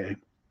 Okay,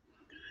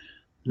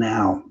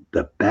 now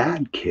the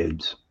bad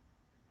kids,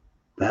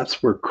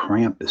 that's where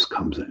Krampus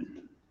comes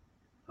in.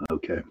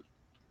 Okay.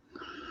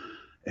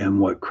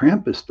 And what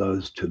Krampus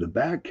does to the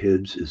bad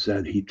kids is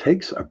that he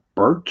takes a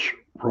birch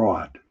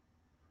rod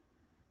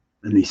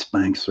and he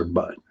spanks their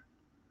butt,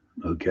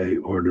 okay,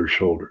 or their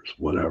shoulders,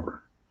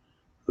 whatever.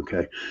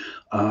 Okay.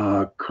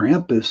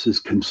 Krampus is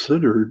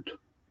considered,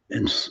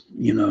 in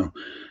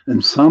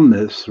in some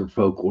myths or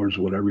folklores,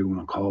 whatever you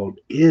want to call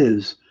it,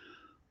 is,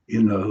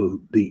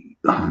 the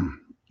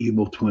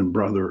evil twin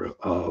brother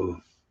of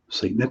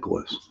Saint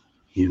Nicholas.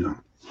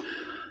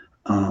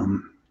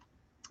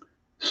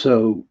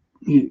 So,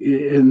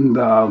 and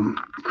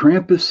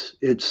Krampus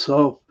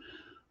itself,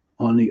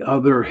 on the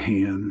other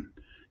hand,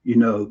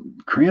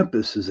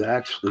 Krampus is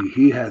actually,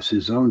 he has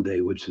his own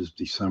day, which is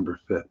December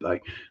 5th.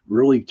 I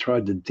really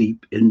tried to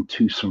deep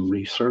into some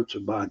research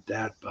about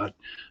that, but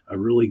I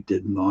really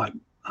did not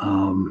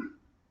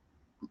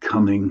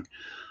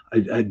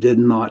I did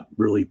not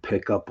really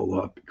pick up a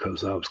lot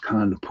because I was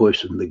kind of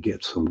pushing to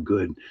get some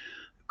good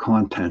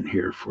content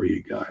here for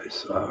you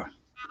guys.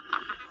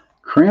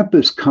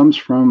 Krampus comes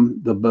from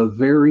the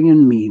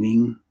Bavarian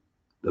meaning,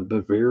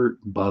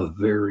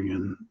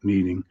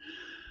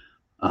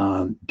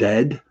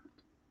 dead,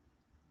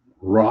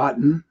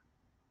 rotten,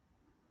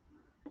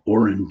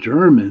 or in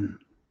German,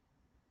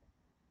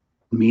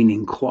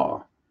 meaning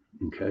claw.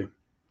 Okay.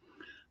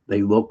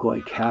 They look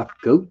like half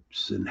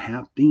goats and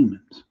half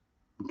demons.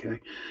 Okay.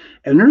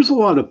 And there's a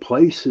lot of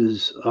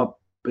places up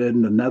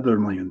in the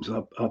Netherlands,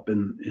 up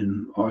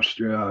in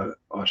Austria,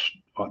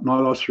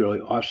 not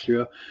Australia,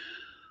 Austria,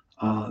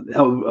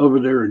 over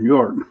there in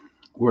Europe,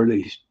 where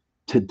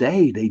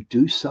today they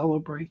do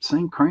celebrate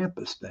St.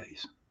 Krampus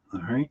days.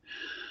 All right.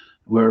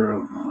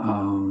 Where,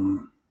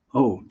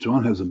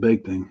 John has a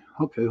big thing.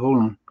 Okay, hold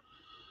on.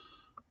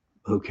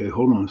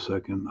 A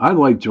second. I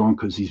like John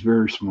because he's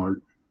very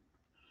smart.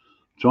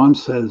 John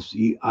says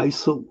the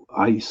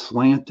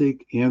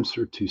Icelandic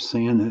answer to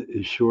Santa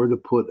is sure to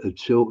put a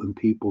chill in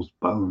people's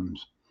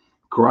bones.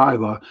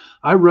 Gryla,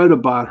 I read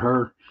about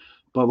her,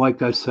 but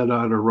like I said,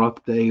 I had a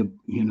rough day,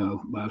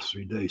 last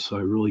 3 days, so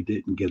I really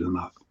didn't get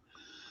enough.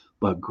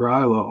 But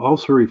Gryla,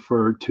 also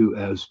referred to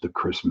as the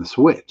Christmas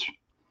Witch,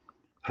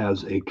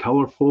 has a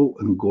colorful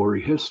and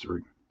gory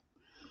history.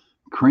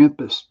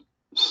 Krampus'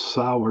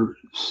 sour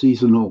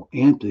seasonal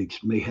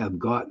antics may have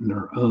gotten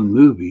their own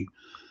movie,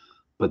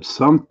 but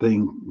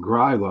something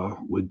Gryla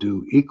would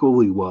do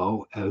equally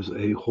well as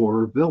a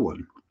horror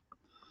villain.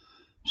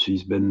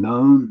 She's been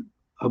known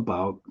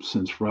about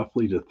since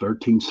roughly the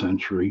 13th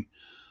century,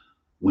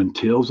 when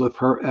tales of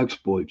her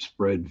exploits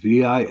spread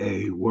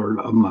via word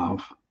of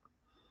mouth.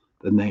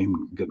 The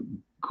name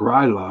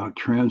Gryla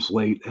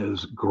translates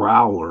as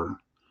growler,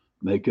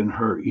 making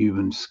her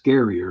even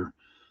scarier.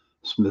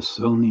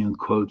 Smithsonian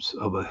quotes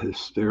of a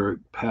hysteric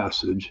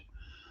passage.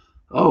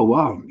 Oh,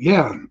 wow.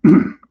 Yeah.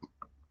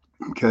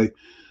 Okay.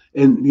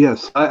 And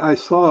yes, I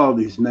saw all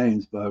these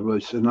names, by the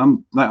way, and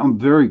I'm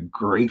very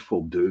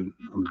grateful, dude.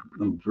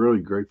 I'm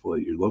really grateful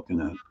that you're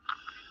looking at.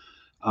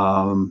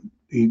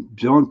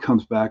 John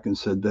comes back and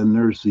said, then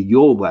there's the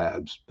Yule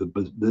Lads.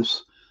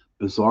 This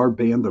bizarre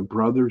band of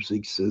brothers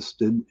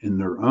existed in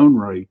their own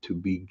right to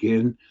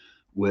begin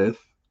with.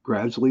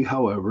 Gradually,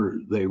 however,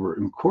 they were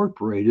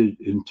incorporated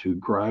into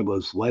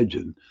Gryla's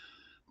legend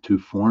to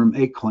form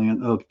a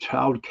clan of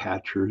child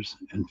catchers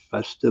and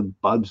festive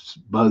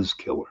buzz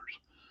killers.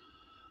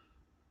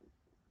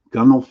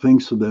 Gunnell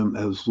thinks of them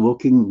as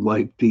looking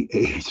like the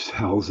aged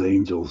Hells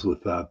Angels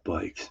without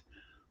bikes.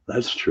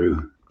 That's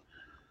true.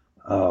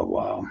 Oh,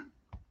 wow.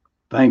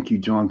 Thank you,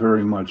 John,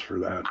 very much for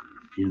that.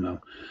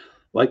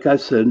 Like I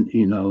said,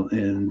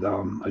 and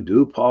I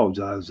do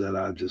apologize that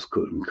I just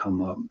couldn't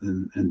come up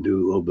and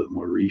do a little bit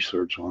more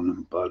research on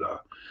them. But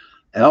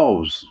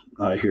elves,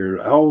 I hear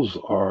elves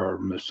are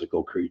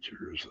mystical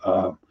creatures.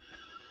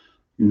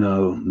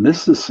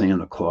 Mrs.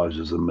 Santa Claus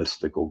is a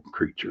mystical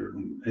creature.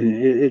 And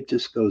it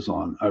just goes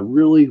on. I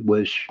really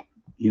wish,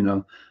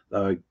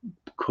 I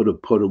could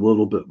have put a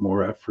little bit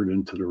more effort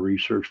into the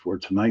research for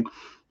tonight.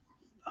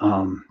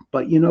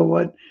 But you know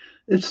what?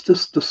 It's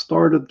just the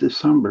start of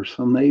December,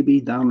 so maybe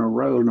down the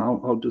road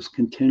I'll just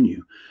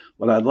continue.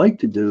 What I'd like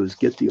to do is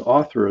get the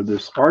author of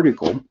this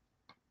article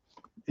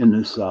in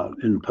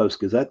the Post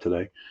Gazette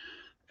today,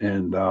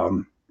 and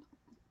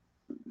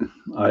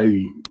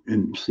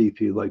see if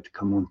you'd like to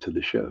come on to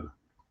the show.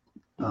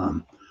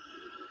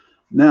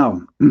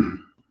 Now,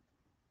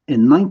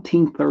 in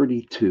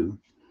 1932,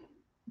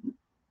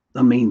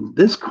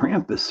 this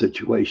Krampus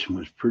situation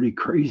was pretty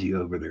crazy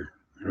over there.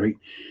 right?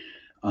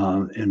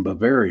 In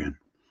Bavarian.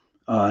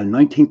 In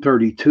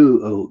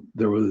 1932,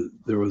 there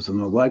was an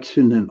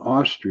election in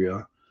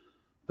Austria.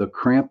 The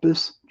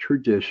Krampus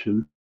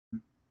tradition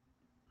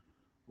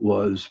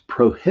was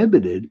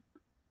prohibited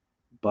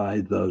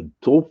by the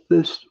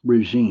Dollfuss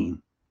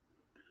regime.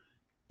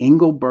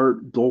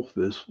 Engelbert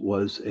Dollfuss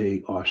was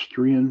a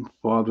Austrian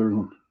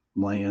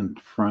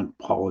Fatherland Front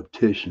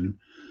politician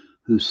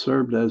who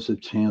served as the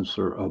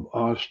Chancellor of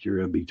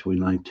Austria between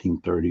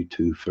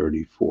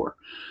 1932-34.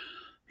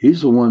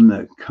 He's the one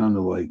that kind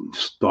of like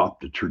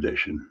stopped the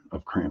tradition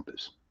of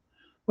Krampus,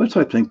 which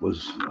I think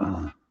was.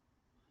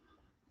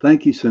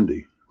 Thank you,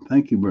 Cindy.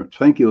 Thank you,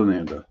 thank you,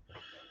 Amanda.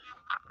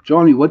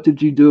 Johnny, what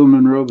did you do in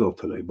Monroeville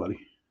today, buddy?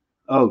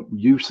 Oh,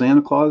 you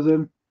Santa Claus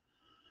in?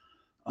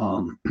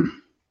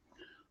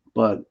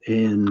 But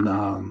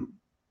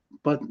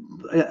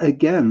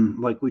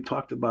again, like we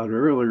talked about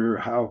earlier,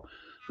 how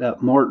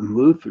that Martin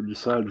Luther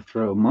decided to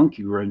throw a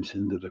monkey wrench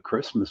into the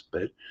Christmas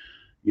bit.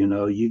 You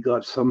know, you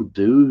got some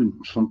dude,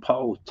 some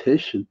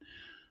politician,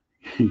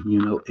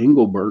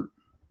 Engelbert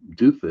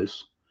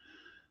Doofus,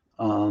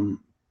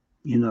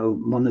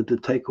 wanted to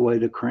take away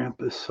the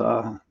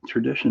Krampus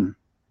tradition.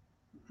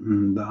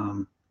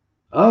 And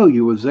oh,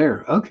 you was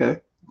there.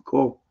 Okay,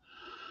 cool.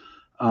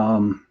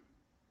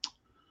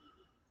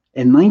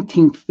 In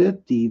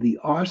 1950, the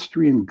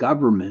Austrian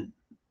government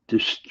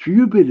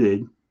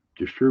distributed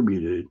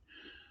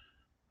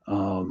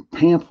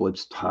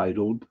pamphlets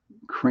titled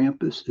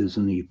 "Krampus is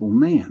an Evil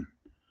Man.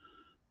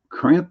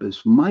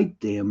 Krampus might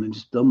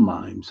damage the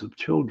minds of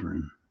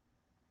children."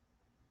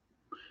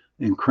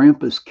 And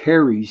Krampus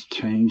carries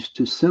changed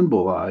to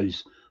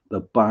symbolize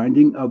the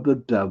binding of the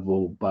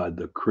devil by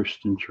the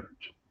Christian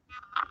church.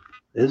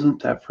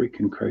 Isn't that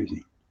freaking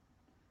crazy?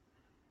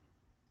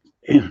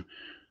 And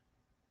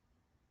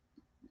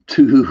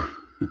to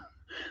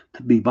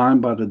be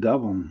bound by the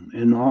devil,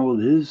 and all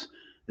it is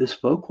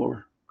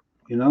folklore.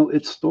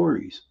 It's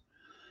stories.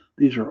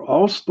 These are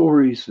all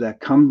stories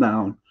that come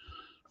down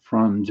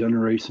from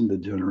generation to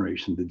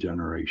generation to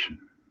generation.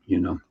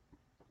 When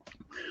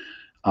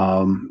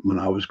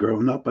I was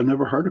growing up, I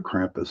never heard of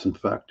Krampus. In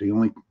fact, the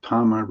only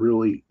time I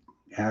really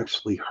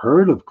actually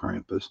heard of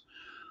Krampus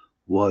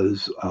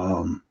was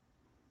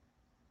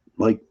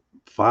like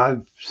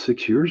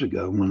 5-6 years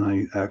ago when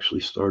I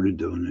actually started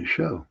doing this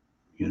show.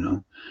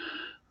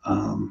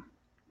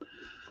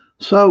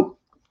 So,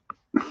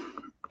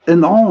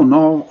 and all in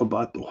all,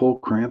 about the whole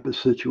Krampus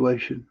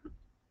situation.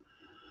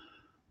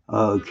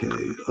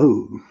 Okay.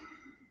 Oh,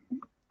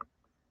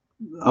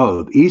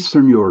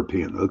 Eastern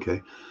European.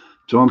 Okay.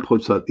 John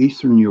puts up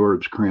Eastern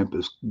Europe's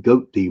Krampus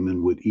goat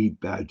demon would eat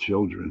bad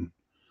children.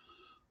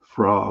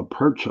 Fra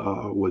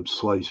Percha would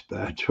slice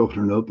bad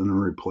children open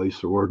and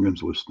replace their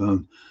organs with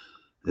stone.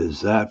 Is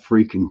that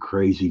freaking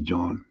crazy,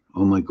 John?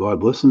 Oh my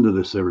God. Listen to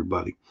this,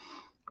 everybody.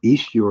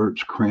 East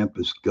Europe's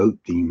Krampus goat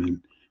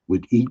demon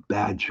would eat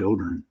bad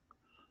children.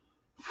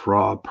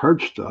 Fra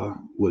Percha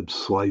would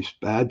slice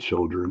bad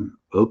children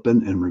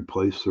open and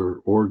replace their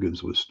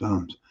organs with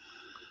stones.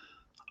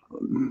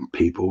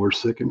 People were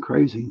sick and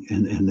crazy,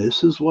 and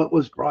this is what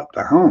was brought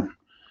to home.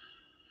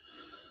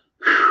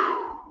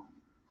 Whew.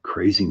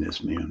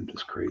 Craziness, man,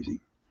 just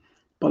crazy.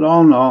 But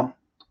all in all,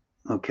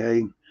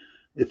 okay,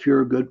 if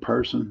you're a good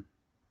person,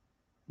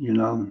 you're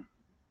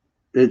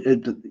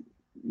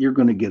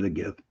going to get a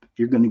gift.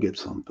 You're going to get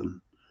something.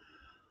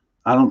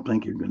 I don't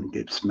think you're going to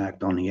get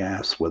smacked on the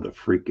ass with a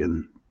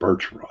freaking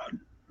birch rod.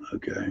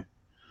 Okay.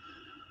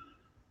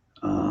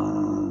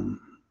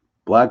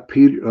 Black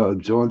Peter,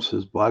 John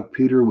says, Black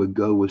Peter would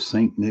go with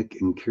Saint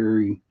Nick and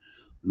carry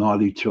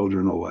naughty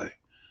children away.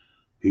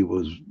 He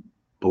was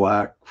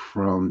black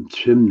from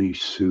chimney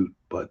suit,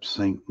 but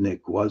Saint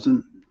Nick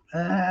wasn't.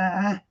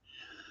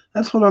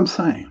 That's what I'm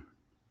saying.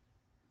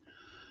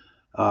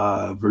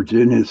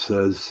 Virginia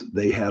says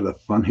they had a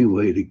funny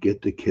way to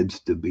get the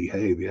kids to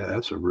behave. Yeah,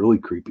 that's a really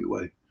creepy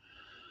way.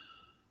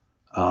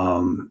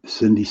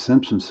 Cindy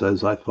Simpson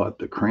says, I thought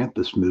the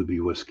Krampus movie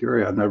was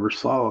scary. I never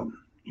saw it.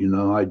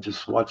 I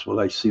just watch what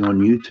I see on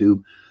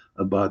YouTube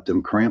about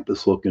them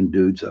Krampus looking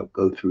dudes that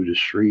go through the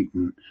street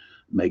and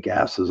make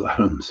asses out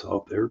of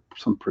themselves. They're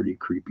some pretty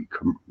creepy,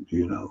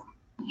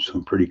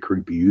 some pretty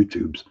creepy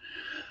YouTubes.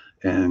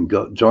 And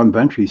John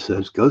Ventry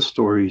says, ghost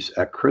stories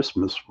at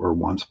Christmas were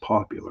once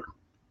popular.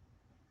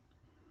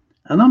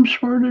 And I'm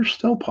sure they're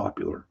still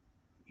popular,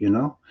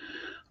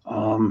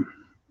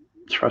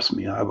 Trust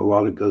me, I have a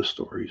lot of ghost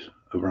stories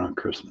around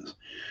Christmas.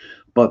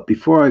 But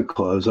before I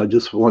close, I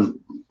just want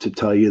to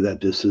tell you that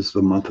this is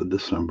the month of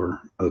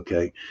December,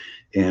 okay?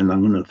 And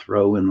I'm going to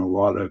throw in a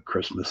lot of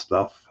Christmas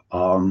stuff.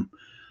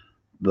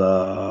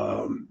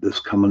 This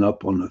coming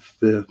up on the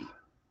 5th,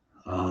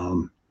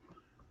 I'm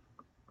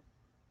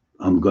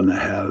going to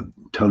have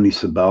Tony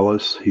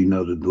Sabellis. The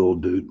little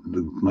dude,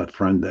 my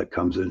friend that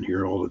comes in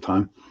here all the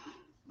time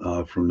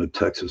from the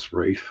Texas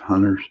Wraith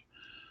Hunters.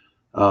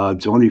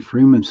 Johnny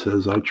Freeman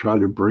says, I try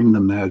to bring the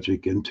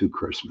magic into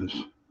Christmas.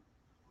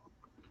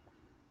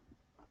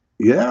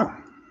 Yeah.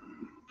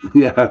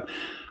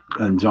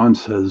 And John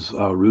says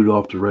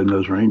Rudolph the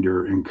Red-Nosed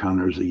Reindeer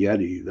encounters a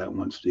Yeti that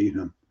wants to eat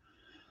him.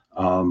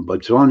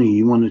 But Johnny,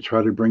 you want to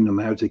try to bring the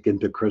magic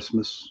into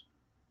Christmas?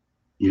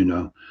 You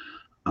know,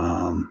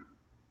 um,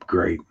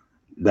 great.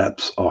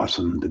 That's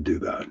awesome to do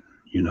that.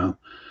 You know,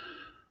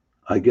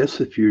 I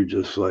guess if you're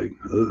just like,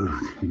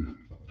 ugh,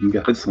 you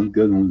got some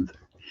good ones.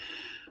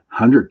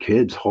 100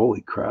 kids,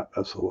 holy crap,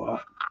 that's a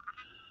lot.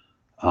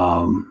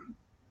 Um,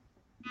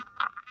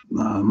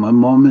 my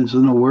mom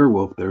isn't a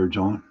werewolf there,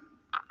 John.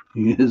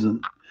 He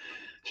isn't.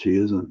 She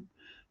isn't.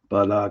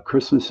 But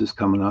Christmas is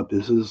coming up.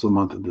 This is the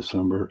month of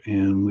December,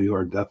 and we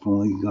are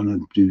definitely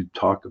going to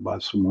talk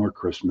about some more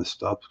Christmas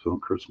stuff, some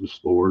Christmas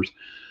lores.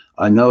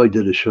 I know I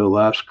did a show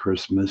last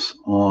Christmas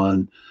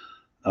on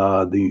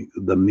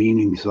the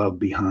meanings of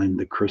behind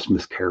the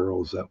Christmas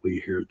carols that we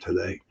hear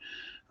today.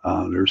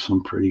 There's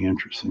some pretty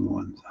interesting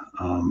ones.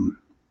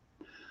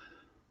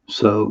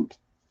 So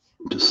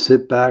just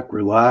sit back,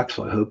 relax.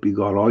 I hope you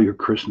got all your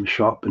Christmas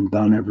shopping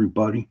done,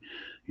 everybody.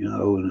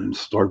 And then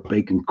start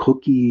baking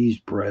cookies,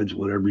 breads,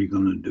 whatever you're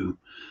going to do.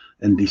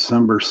 And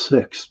December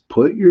 6th,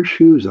 put your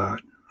shoes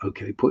out.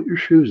 Okay, put your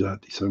shoes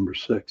out December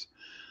 6th.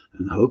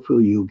 And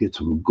hopefully you'll get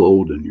some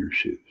gold in your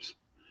shoes.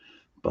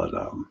 But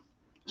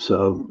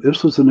so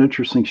this was an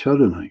interesting show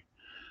tonight.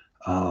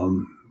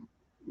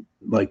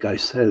 Like I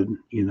said,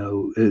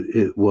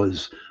 it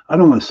was, I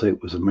don't want to say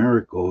it was a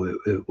miracle.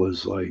 It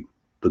was like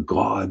the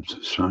gods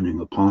shining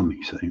upon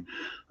me saying,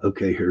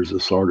 okay, here's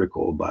this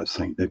article about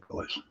St.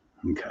 Nicholas.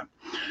 Okay.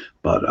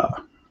 But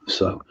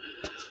so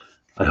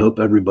I hope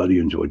everybody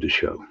enjoyed the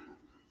show.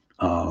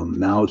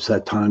 Now it's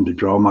that time to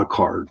draw my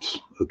cards.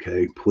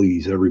 Okay.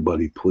 Please,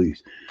 everybody,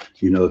 please.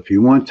 If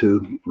you want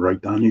to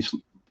write down these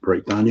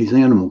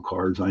animal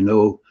cards. I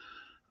know,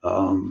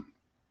 and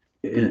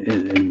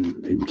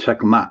check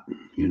them out.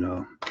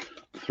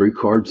 3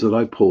 cards that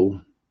I pull.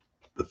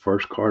 The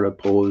first card I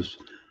pull is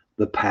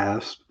the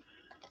past.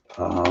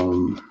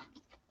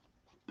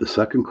 The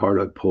second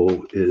card I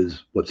pull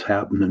is what's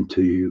happening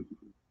to you,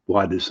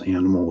 why this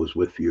animal is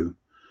with you.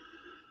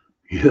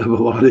 You have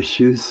a lot of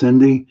shoes,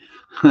 Cindy.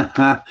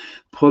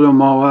 Put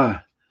them all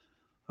out.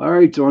 All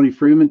right, Johnny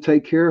Freeman,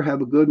 take care.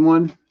 Have a good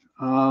one.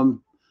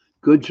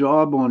 Good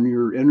job on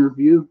your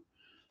interview.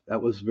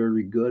 That was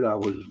very good. I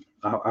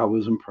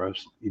was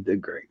impressed. You did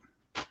great.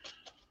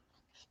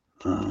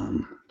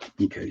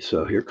 Okay,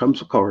 so here comes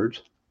the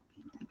cards.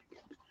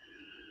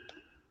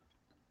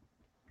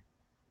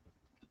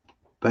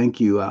 Thank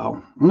you,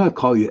 Al. I'm going to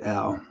call you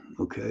Al,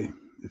 okay,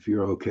 if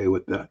you're okay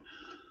with that.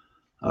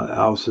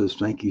 Al says,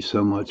 thank you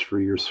so much for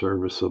your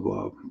service of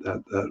love.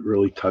 That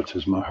really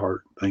touches my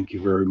heart. Thank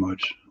you very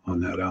much on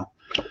that, Al.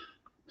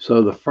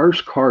 So the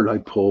first card I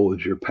pull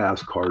is your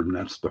past card, and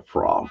that's the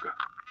frog.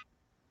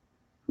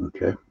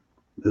 Okay,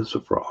 this is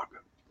a frog.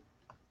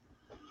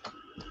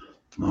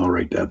 I'll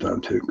write that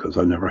down too, because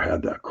I never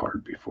had that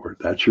card before.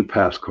 That's your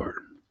past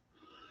card.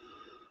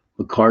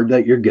 The card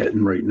that you're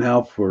getting right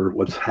now for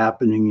what's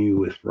happening you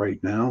with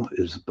right now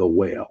is the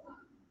whale.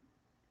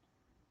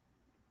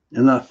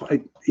 And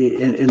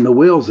the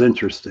whale's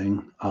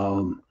interesting.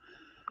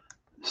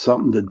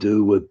 Something to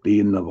do with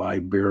being the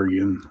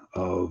librarian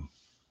of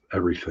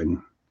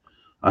everything.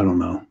 I don't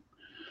know.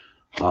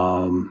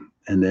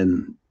 And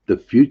then the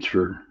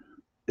future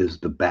is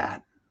the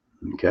bat.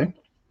 Okay.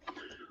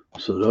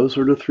 So those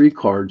are the 3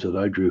 cards that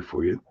I drew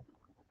for you.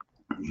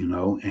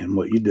 And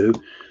what you do,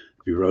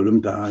 you wrote them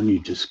down. You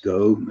just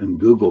go and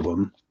Google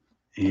them,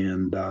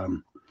 and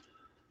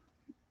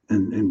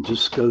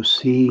just go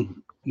see,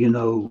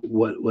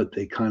 what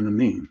they kind of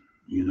mean.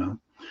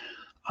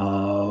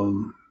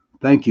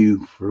 Thank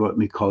you for letting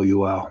me call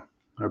you Al.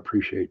 I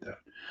appreciate that.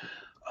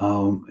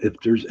 If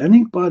there's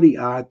anybody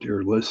out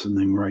there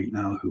listening right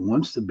now who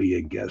wants to be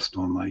a guest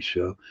on my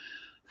show,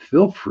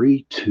 feel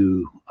free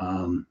to.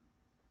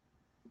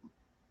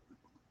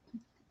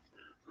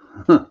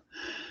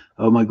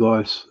 Oh my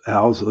gosh,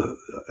 Al's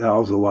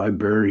a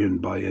librarian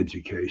by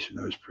education.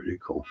 That was pretty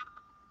cool.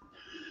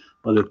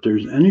 But if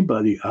there's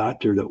anybody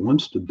out there that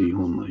wants to be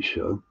on my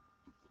show,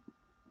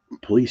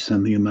 please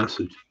send me a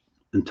message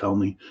and tell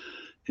me,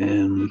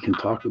 and we can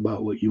talk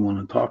about what you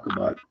want to talk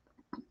about.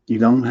 You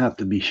don't have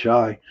to be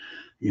shy.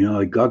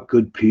 I got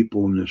good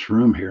people in this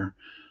room here,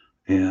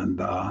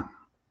 and I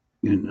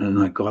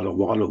got a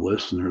lot of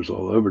listeners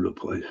all over the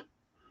place.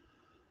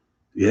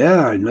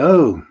 Yeah, I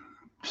know.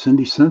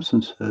 Cindy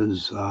Simpson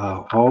says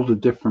all the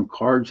different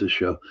cards this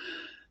show.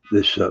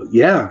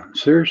 Yeah,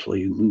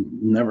 seriously,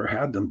 never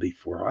had them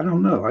before. I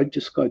don't know. I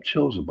just got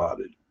chills about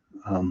it.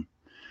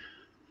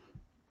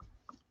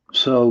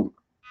 So,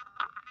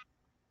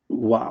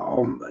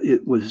 wow,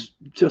 it was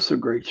just a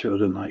great show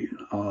tonight.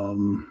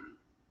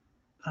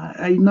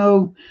 I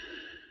know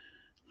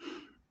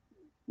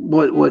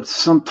what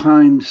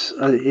sometimes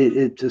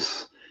it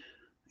just,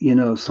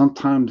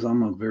 sometimes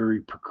I'm a very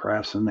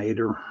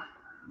procrastinator.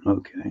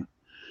 Okay.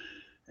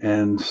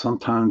 And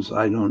sometimes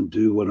I don't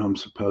do what I'm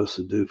supposed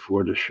to do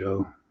for the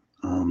show.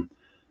 And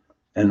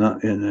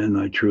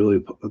I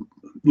truly,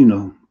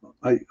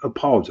 I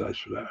apologize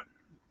for that.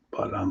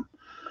 But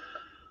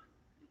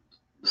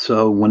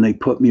So when they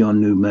put me on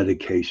new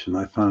medication,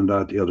 I found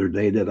out the other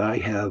day that I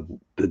have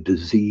the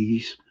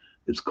disease.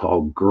 It's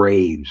called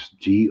Graves,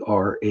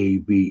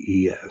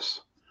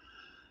 Graves,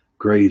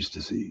 Graves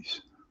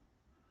disease.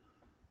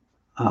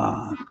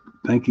 Uh,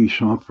 Thank you,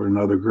 Sean, for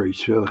another great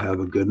show. Have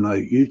a good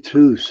night. You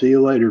too. See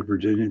you later,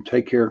 Virginia.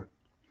 Take care.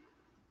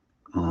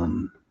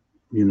 Um,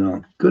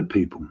 good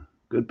people,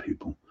 good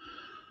people.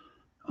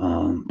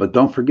 But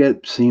don't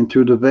forget, seeing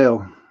through the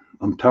veil.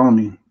 I'm telling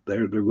you,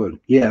 they're good.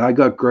 Yeah, I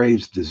got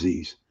Graves'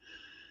 disease,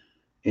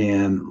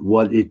 and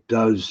what it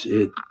does,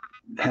 it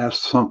has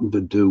something to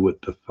do with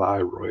the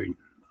thyroid,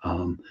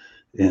 um,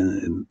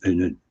 and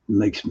it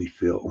makes me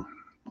feel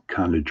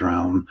kind of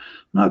drowned.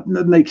 Not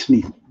that makes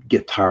me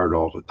get tired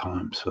all the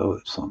time. So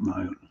it's something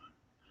I.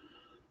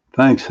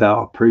 Thanks,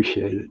 Hal.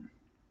 Appreciate it.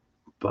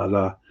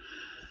 But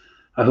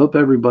I hope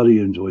everybody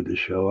enjoyed the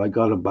show. I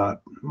got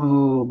about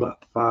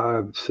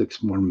 5,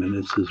 6 more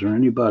minutes. Is there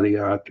anybody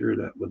out there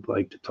that would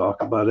like to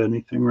talk about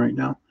anything right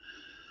now?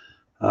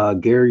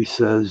 Gary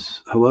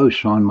says, "Hello,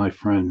 Sean, my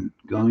friend.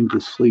 Going to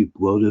sleep,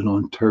 loaded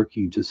on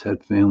turkey. Just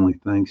had family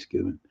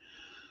Thanksgiving."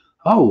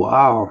 Oh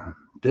wow,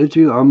 did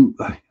you?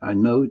 I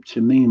know what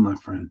you mean, my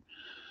friend.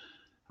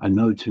 I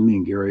know what you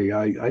mean, Gary.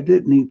 I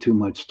didn't eat too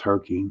much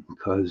turkey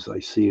because I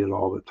see it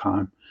all the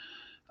time.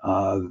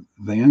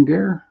 Van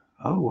Gare?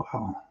 Oh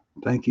wow.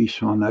 Thank you,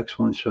 Sean.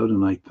 Excellent show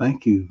tonight.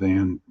 Thank you,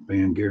 Van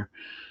Gare.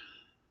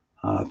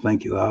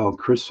 Thank you, Al.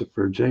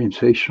 Christopher James.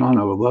 Hey, Sean,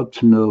 I would love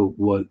to know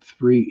what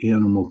 3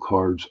 animal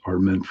cards are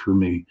meant for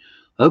me.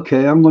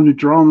 Okay, I'm going to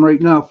draw them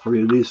right now for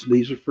you.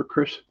 These are for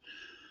Chris.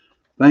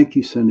 Thank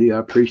you, Cindy. I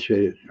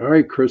appreciate it. All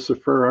right,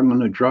 Christopher, I'm going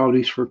to draw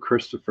these for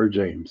Christopher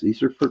James.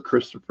 These are for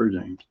Christopher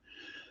James.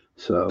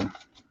 So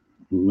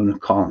I'm going to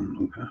call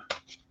him. Okay.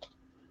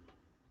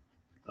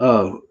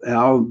 Oh,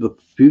 Al, the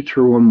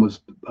future one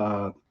was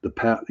the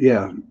pat.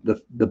 Yeah,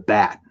 the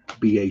bat,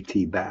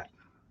 BAT bat.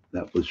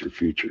 That was your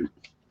future.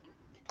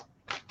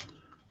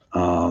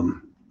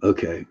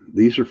 Okay,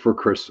 these are for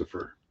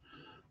Christopher.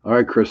 All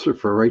right,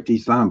 Christopher, write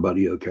these down,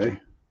 buddy. Okay,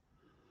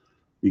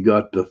 you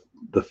got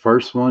the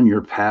first one.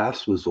 Your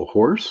past was a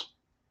horse.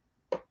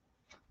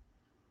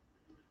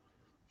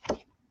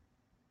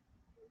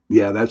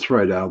 Yeah, that's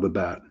right, Al, the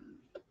bat.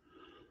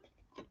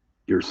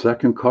 Your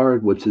second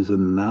card, which is a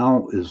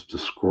now, is the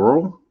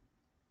squirrel.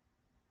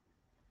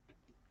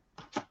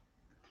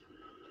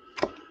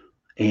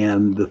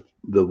 And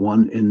the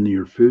one in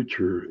your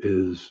future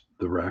is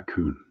the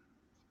raccoon.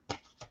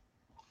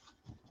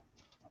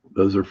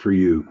 Those are for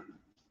you,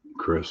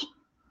 Chris.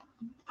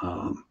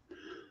 Um,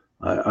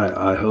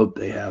 I hope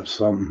they have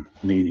some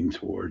meaning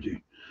towards you.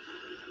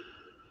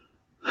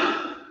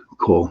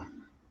 Cool.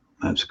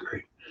 That's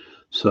great.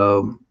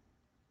 So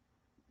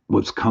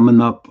what's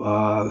coming up,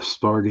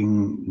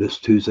 starting this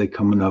Tuesday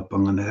coming up,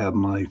 I'm going to have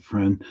my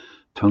friend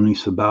Tony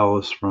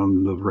Sabalis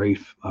from the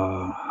Rafe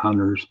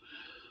Hunters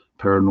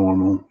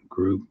Paranormal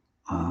Group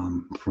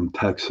from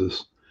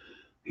Texas.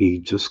 He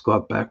just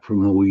got back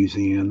from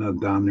Louisiana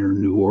down there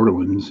in New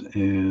Orleans,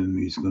 and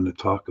he's going to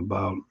talk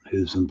about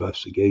his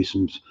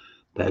investigations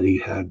that he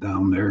had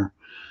down there.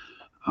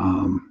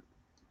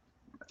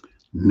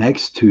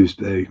 Next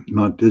Tuesday,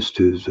 not this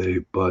Tuesday,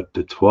 but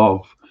the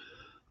 12th,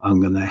 I'm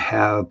going to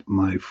have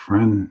my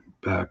friend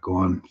back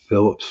on,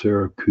 Philip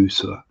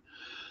Siracusa.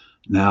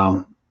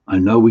 Now, I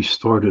know we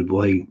started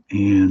late,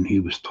 and he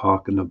was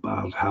talking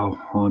about how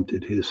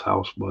haunted his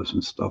house was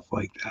and stuff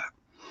like that.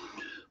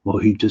 Well,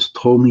 he just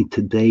told me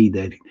today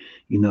that,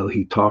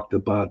 he talked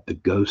about the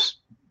ghost,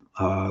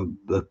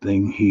 the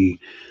thing he,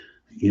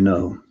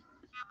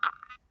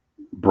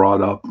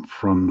 brought up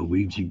from the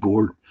Ouija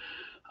board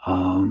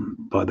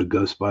by the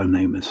ghost by the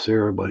name of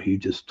Sarah. But he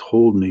just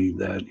told me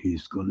that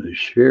he's going to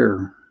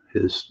share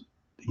his,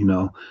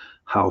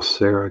 how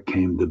Sarah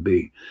came to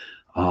be.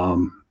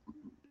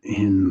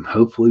 And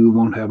hopefully we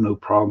won't have no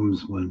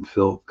problems when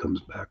Phil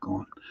comes back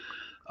on.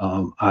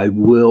 I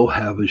will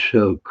have a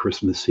show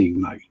Christmas Eve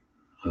night.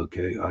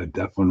 Okay, I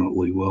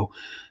definitely will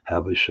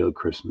have a show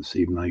Christmas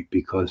Eve night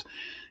because,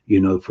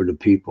 for the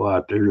people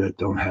out there that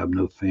don't have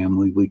no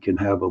family, we can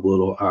have a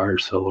little hour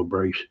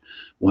celebration,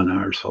 1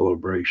 hour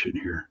celebration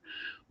here.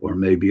 Or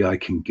maybe I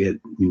can get,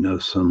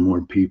 some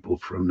more people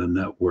from the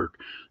network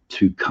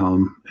to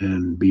come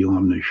and be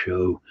on the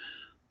show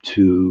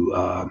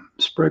to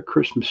spread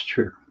Christmas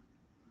cheer,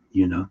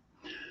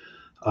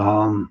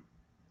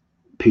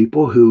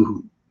 people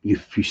who,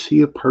 if you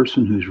see a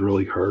person who's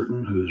really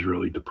hurting, who's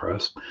really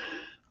depressed,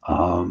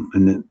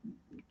 and then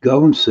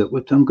go and sit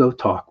with them, go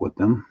talk with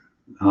them,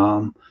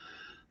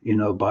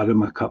 buy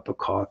them a cup of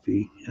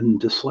coffee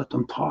and just let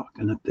them talk.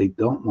 And if they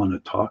don't want to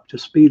talk,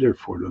 just be there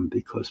for them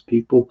because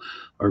people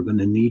are going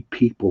to need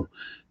people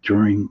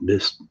during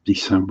this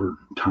December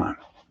time.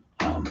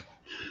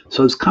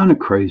 So it's kind of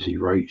crazy,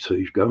 right? So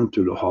you're going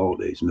through the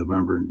holidays,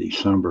 November and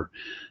December,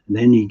 and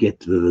then you get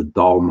to the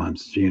dull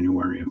months,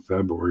 January and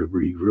February,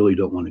 where you really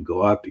don't want to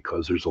go out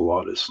because there's a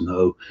lot of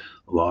snow,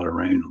 a lot of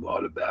rain, a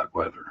lot of bad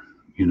weather.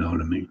 You know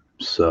what I mean?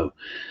 So,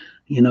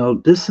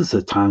 this is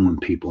a time when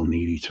people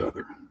need each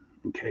other.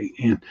 Okay.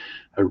 And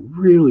I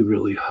really,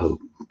 really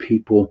hope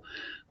people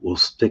will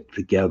stick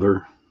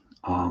together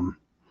um,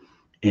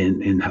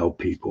 and help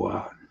people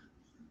out.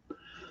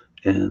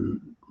 And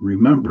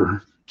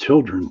remember,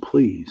 children,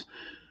 please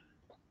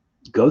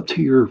go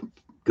to your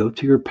go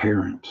to your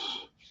parents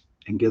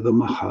and give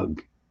them a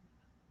hug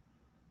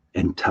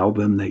and tell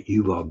them that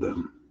you love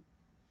them.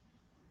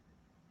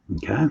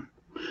 Okay?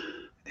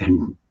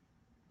 And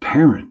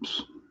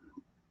parents,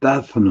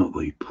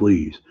 definitely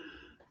please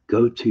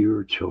go to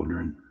your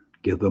children,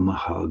 give them a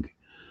hug,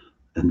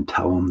 and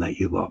tell them that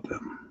you love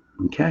them.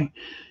 Okay?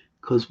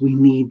 Because we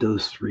need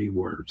those 3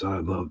 words, I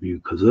love you,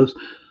 because those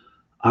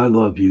I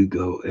love you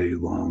go a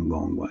long,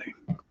 long way.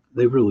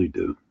 They really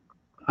do.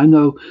 I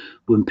know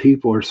when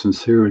people are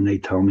sincere and they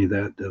tell me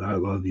that I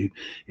love you,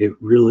 it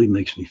really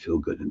makes me feel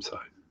good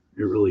inside.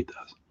 It really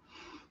does.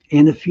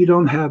 And if you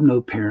don't have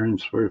no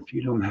parents or if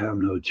you don't have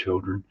no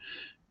children,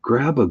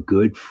 grab a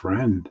good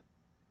friend.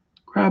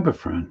 Grab a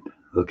friend,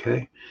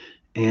 okay?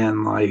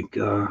 And like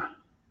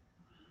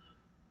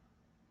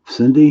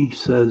Cindy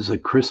says, a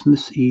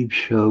Christmas Eve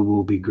show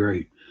will be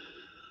great.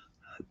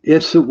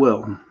 Yes, it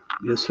will.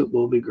 Yes, it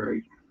will be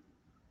great.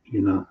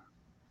 You know,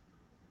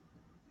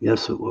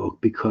 yes, it will.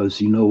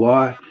 Because you know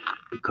why?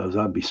 Because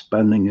I'll be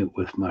spending it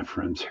with my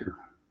friends here,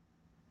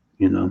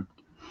 you know?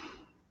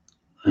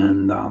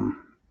 And,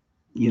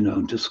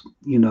 just,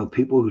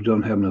 people who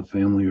don't have no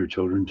family or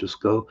children,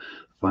 just go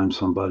find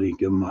somebody,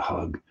 give them a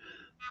hug,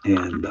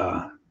 and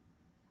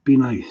be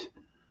nice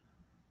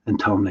and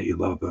tell them that you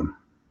love them.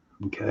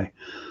 Okay.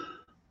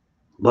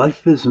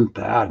 Life isn't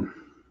bad.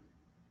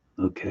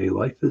 Okay.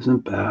 Life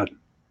isn't bad.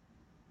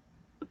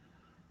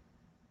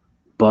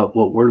 But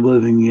what we're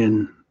living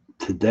in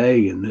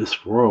today in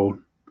this world,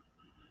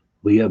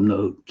 we have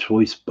no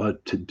choice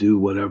but to do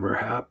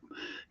whatever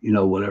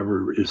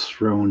whatever is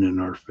thrown in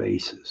our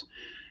faces.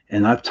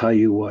 And I tell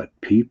you what,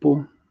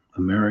 people,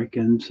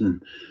 Americans,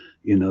 and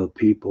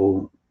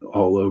people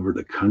all over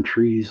the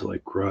countries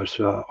like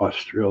Russia,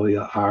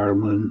 Australia,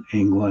 Ireland,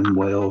 England,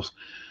 Wales,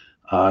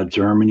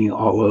 Germany,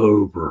 all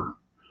over.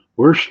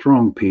 We're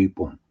strong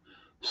people,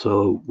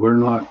 so we're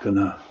not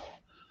gonna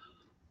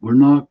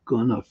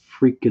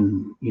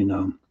freaking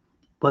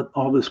let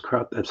all this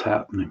crap that's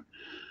happening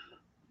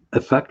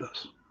affect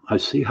us. I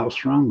see how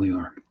strong we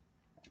are.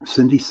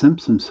 Cindy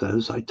Simpson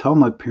says, "I tell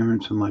my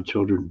parents and my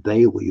children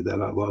daily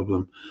that I love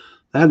them."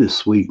 That is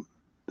sweet.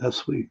 That's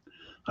sweet.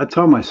 I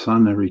tell my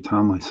son every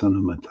time I send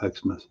him a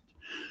text message.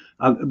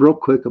 Real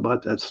quick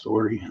about that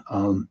story.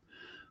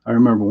 I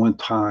remember one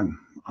time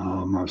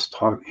I was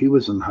talking. He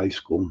was in high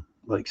school,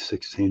 like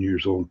 16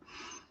 years old,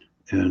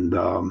 and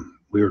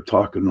we were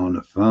talking on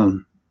the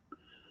phone,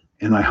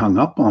 and I hung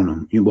up on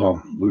him.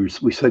 Well, we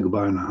said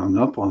goodbye, and I hung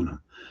up on him.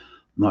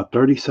 Not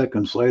 30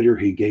 seconds later,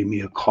 he gave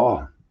me a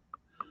call,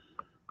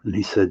 and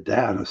he said,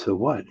 "Dad," I said,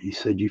 "What?" He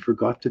said, "You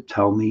forgot to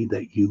tell me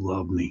that you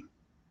love me."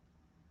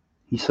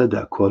 He said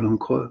that, quote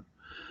unquote.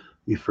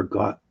 "You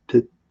forgot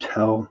to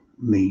tell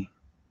me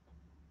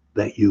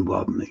that you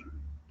love me,"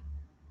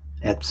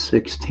 at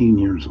 16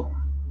 years old.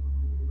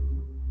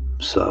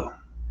 So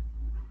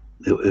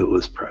it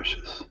was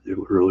precious. It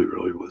really,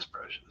 really was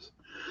precious.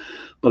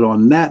 But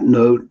on that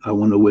note, I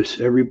want to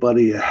wish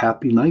everybody a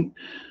happy night.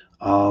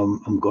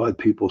 I'm glad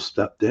people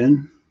stepped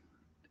in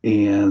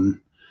and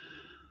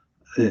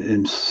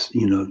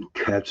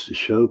catch the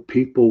show.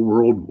 People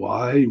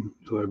worldwide,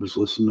 whoever's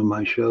listening to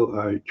my show,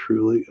 I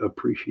truly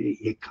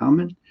appreciate you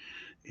coming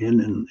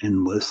in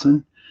and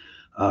listen.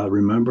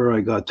 Remember,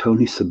 I got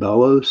Tony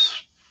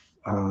Sabelos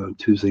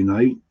Tuesday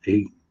night,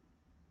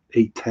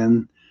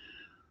 8:10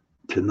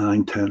 to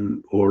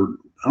 9:10, or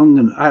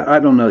I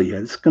don't know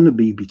yet. It's gonna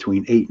be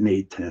between 8 and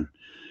 8:10,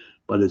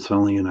 but it's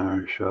only an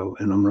hour show,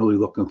 and I'm really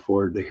looking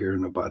forward to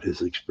hearing about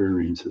his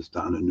experiences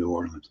down in New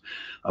Orleans.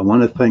 I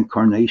want to thank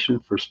Carnation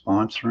for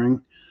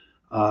sponsoring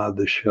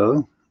the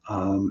show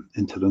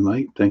into the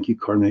night. Thank you,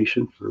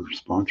 Carnation, for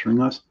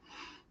sponsoring us.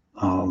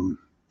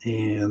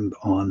 And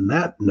on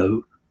that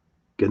note,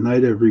 good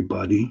night,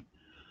 everybody.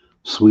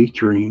 Sweet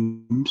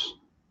dreams,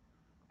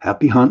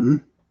 happy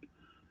hunting,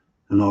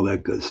 and all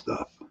that good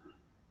stuff.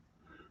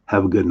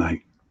 Have a good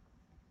night.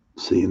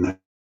 See you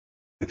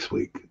next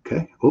week.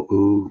 Okay.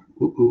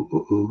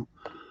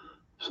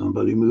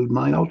 Somebody moved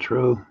my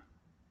outro.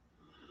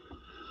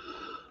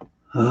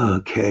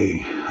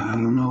 Okay. I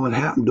don't know what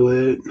happened to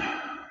it.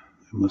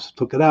 They must have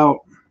took it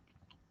out,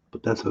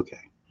 but that's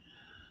okay.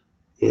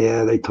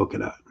 Yeah, they took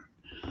it out.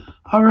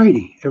 All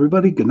righty,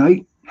 everybody. Good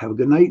night. Have a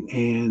good night,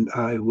 and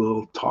I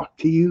will talk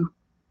to you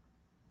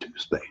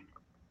Tuesday.